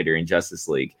Zack Snyder in Justice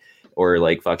League, or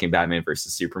like fucking Batman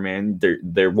versus Superman,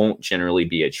 there won't generally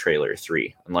be a trailer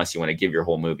 3 unless you want to give your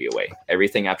whole movie away.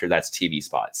 Everything after that's TV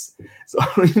spots. So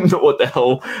I don't even know what the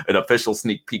hell an official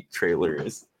sneak peek trailer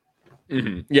is.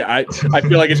 Mm-hmm. Yeah, I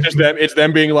feel like it's just them. It's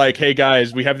them being like, "Hey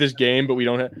guys, we have this game, but we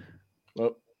don't have."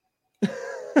 Well.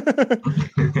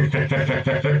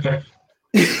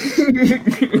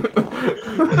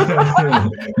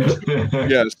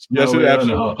 yes, it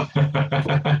absolutely.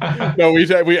 No,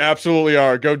 we absolutely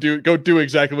are. Go do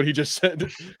exactly what he just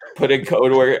said. Put in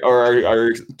code or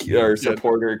our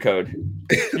supporter code.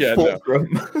 Yeah, Fulcrum.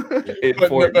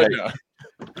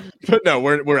 But no,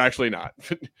 we're actually not.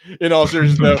 In all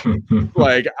seriousness, though,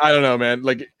 like I don't know, man.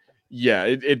 Like, yeah,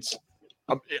 it's.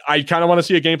 I kind of want to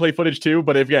see a gameplay footage too,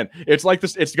 but again, it's like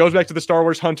this. It goes back to the Star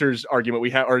Wars Hunters argument we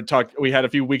had a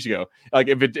few weeks ago. Like,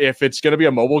 if it's going to be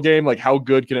a mobile game, like how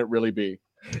good can it really be?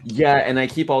 Yeah, and I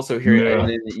keep also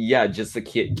hearing, just to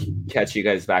catch you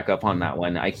guys back up on that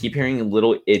one, I keep hearing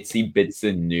little itsy bits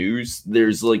of news.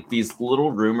 There's like these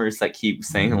little rumors that keep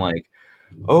saying like,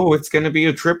 oh, it's going to be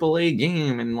a AAA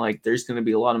game, and like there's going to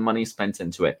be a lot of money spent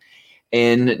into it.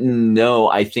 And no,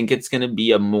 I think it's going to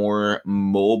be a more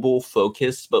mobile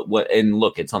focused, and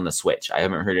look, it's on the Switch. I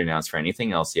haven't heard it announced for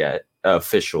anything else yet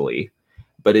officially,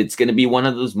 but it's going to be one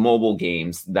of those mobile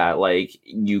games that like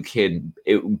it's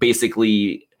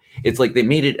like they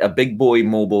made it a big boy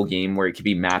mobile game where it could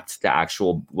be mapped to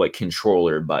actual like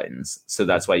controller buttons. So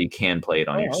that's why you can play it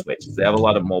on your Switch. They have a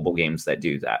lot of mobile games that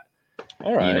do that.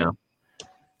 All right. You know?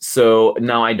 So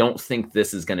no, I don't think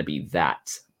this is going to be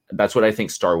that. That's what I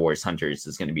think Star Wars Hunters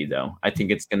is going to be, though. I think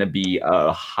it's going to be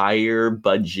a higher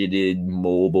budgeted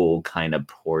mobile kind of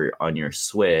port on your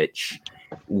Switch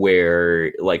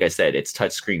where, like I said, it's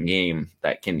touchscreen game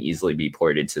that can easily be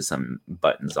ported to some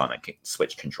buttons on a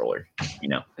Switch controller, you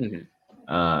know? Mm-hmm.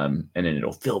 And then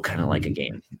it'll feel kind of like a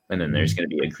game. And then there's going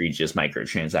to be egregious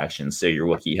microtransactions. So your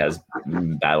Wookiee has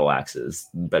battle axes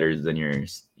better than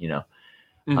yours, you know?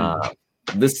 Mm-hmm.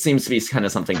 This seems to be kind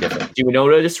of something different. Do we know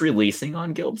what it's releasing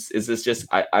on, Gilbs? Is this just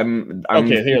I'm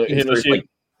okay? Here let's see. Like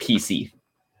PC.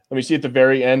 Let me see at the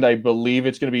very end. I believe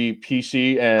it's going to be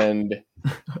PC and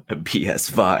a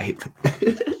PS5.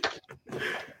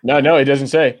 No, it doesn't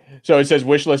say. So it says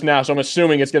wish list now. So I'm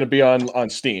assuming it's going to be on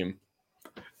Steam.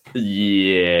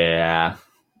 Yeah.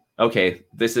 Okay.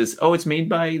 This is it's made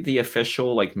by the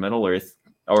official like Middle Earth,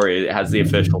 or it has the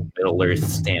official Middle Earth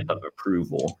stamp of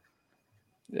approval.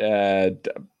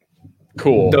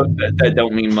 Cool. That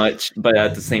don't mean much, but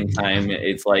at the same time,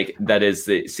 it's like that is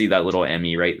see that little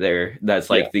Emmy right there. That's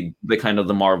like the kind of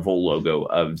the Marvel logo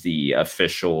of the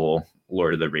official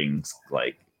Lord of the Rings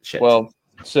like shit. Well,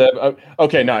 so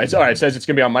okay, no, it's all right. It says it's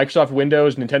gonna be on Microsoft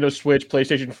Windows, Nintendo Switch,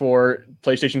 PlayStation 4,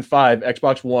 PlayStation 5,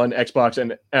 Xbox One, Xbox,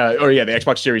 and the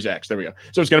Xbox Series X. There we go.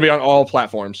 So it's gonna be on all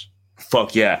platforms.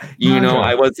 Fuck yeah! You know,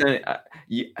 I wasn't.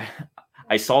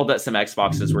 I saw that some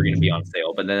Xboxes were going to be on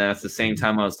sale, but then at the same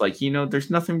time, I was like, you know, there's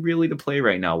nothing really to play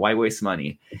right now. Why waste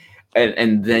money?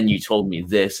 And then you told me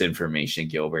this information,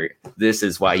 Gilbert. This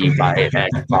is why you buy an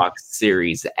Xbox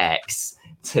Series X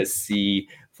to see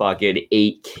fucking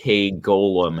 8K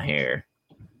golem hair.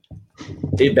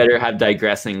 It better have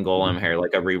digressing golem hair,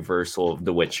 like a reversal of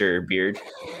the Witcher beard.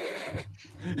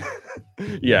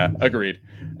 Yeah, agreed.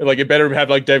 Like it better have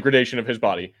like degradation of his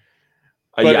body.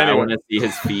 Anyway. I want to see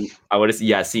his feet. I want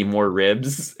to see more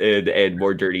ribs and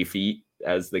more dirty feet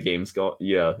as the games go.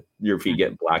 Yeah, your feet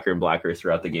get blacker and blacker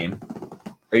throughout the game.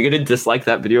 Are you going to dislike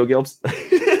that video, Gilbs?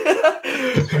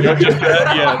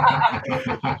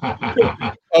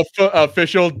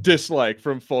 Official dislike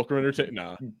from Fulcrum Entertainment.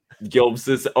 Nah. Gilbs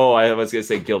is. Oh, I was going to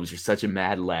say, Gilbs, you're such a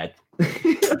mad lad.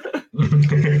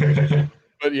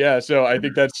 But yeah, so I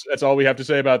think that's all we have to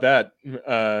say about that.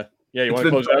 Yeah, you want to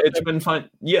close out? It's been fun.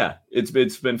 Yeah, it's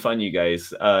been fun, you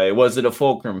guys. It wasn't a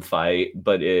Fulcrum fight,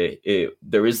 but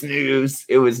there was news.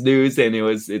 It was news, and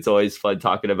it's always fun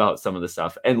talking about some of the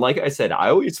stuff. And like I said, I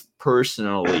always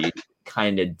personally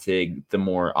kind of dig the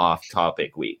more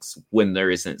off-topic weeks when there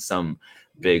isn't some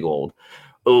big old,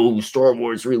 Star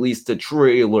Wars released a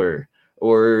trailer,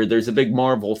 or there's a big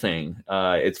Marvel thing.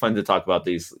 It's fun to talk about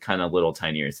these kind of little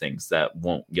tinier things that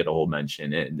won't get a whole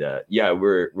mention. And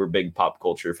we're big pop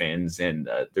culture fans, and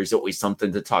there's always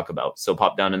something to talk about. So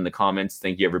pop down in the comments.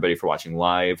 Thank you everybody for watching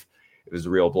live. It was a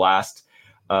real blast.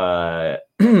 I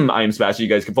am Sebastian. You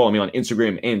guys can follow me on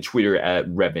Instagram and Twitter at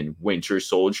Revan Winter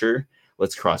Soldier.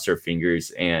 Let's cross our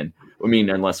fingers, and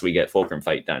unless we get Fulcrum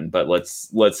fight done, but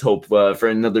let's hope for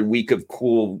another week of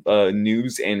cool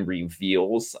news and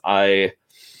reveals.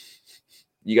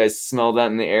 You guys smell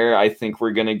that in the air? I think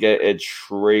we're gonna get a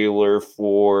trailer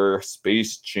for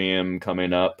Space Jam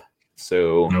coming up.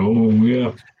 So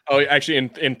Oh, actually,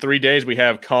 in 3 days we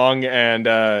have Kong and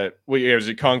is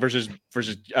it Kong versus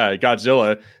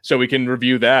Godzilla? So we can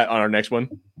review that on our next one.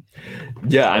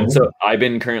 Yeah, I've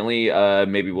been currently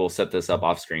maybe we'll set this up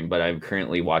off screen, but I'm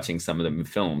currently watching some of the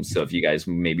films. So if you guys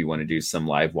maybe want to do some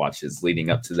live watches leading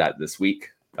up to that this week,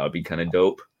 that would be kind of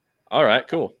dope. All right,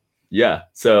 cool. Yeah.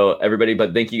 So everybody,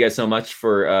 but thank you guys so much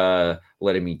for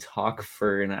letting me talk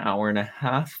for an hour and a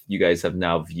half. You guys have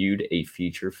now viewed a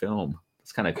feature film.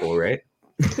 It's kind of cool, right?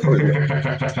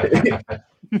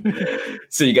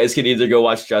 So you guys can either go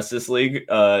watch Justice League,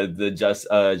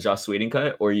 the Joss Whedon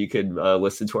cut, or you could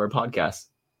listen to our podcast.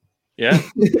 Yeah,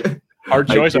 hard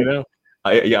choice. I know.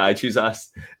 I choose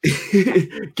us.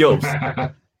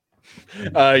 Gilbs.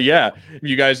 Yeah.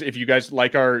 If you guys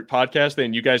like our podcast,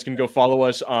 then you guys can go follow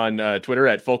us on Twitter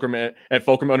at Fulcrum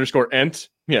 _ent.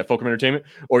 Yeah, Fulcrum Entertainment.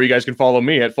 Or you guys can follow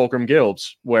me at Fulcrum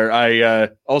Gilbs, where I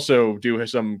also do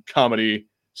some comedy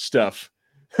stuff.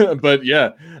 But yeah,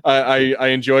 I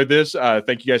enjoyed this.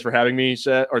 Thank you guys for having me,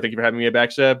 Seb, or thank you for having me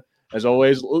back, Seb. As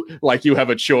always, like you have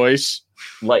a choice.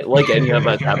 Like any of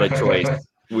us have a choice.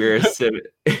 We're a civic.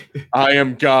 I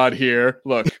am God here.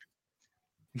 Look.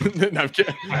 No, I'm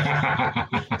kidding.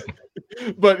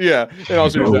 But yeah, and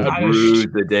also you'll rue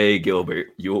the day, Gilbert.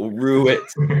 You'll rue it.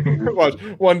 Watch,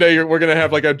 one day we're gonna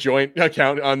have like a joint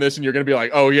account on this, and you're gonna be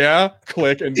like, "Oh yeah,"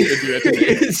 click and do it.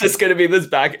 It's just gonna be this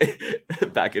back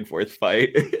and forth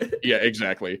fight. Yeah,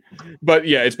 exactly. But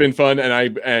yeah, it's been fun,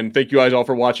 and thank you guys all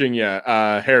for watching.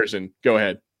 Yeah, Harrison, go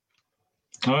ahead.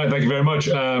 All right, thank you very much.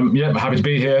 Yeah, happy to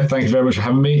be here. Thank you very much for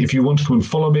having me. If you want to come and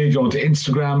follow me, go on to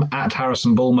Instagram at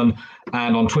Harrison Bullman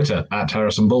and on Twitter at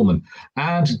Harrison Bullman.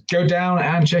 And go down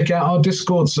and check out our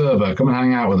Discord server. Come and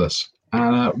hang out with us.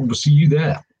 And we'll see you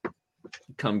there.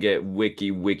 Come get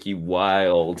wiki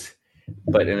wild,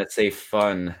 but in a safe,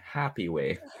 fun, happy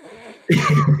way.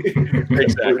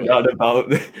 Exactly.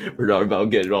 We're not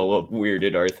about getting all up weird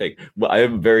in our thing. But I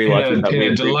am very lucky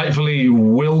in a delightfully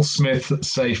Will Smith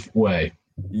safe way.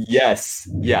 Yes.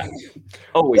 Yeah.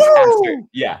 Always ask her.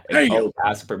 Yeah. And always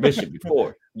ask permission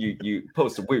before you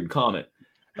post a weird comment.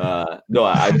 No,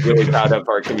 I'm really proud of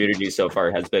our community so far.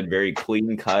 It has been very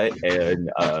clean cut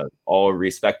and all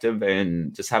respective,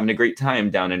 and just having a great time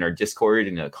down in our Discord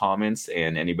and the comments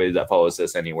and anybody that follows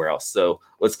us anywhere else. So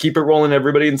let's keep it rolling,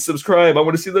 everybody, and subscribe. I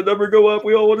want to see the number go up.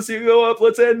 We all want to see it go up.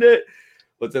 Let's end it.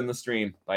 Let's end the stream. Bye.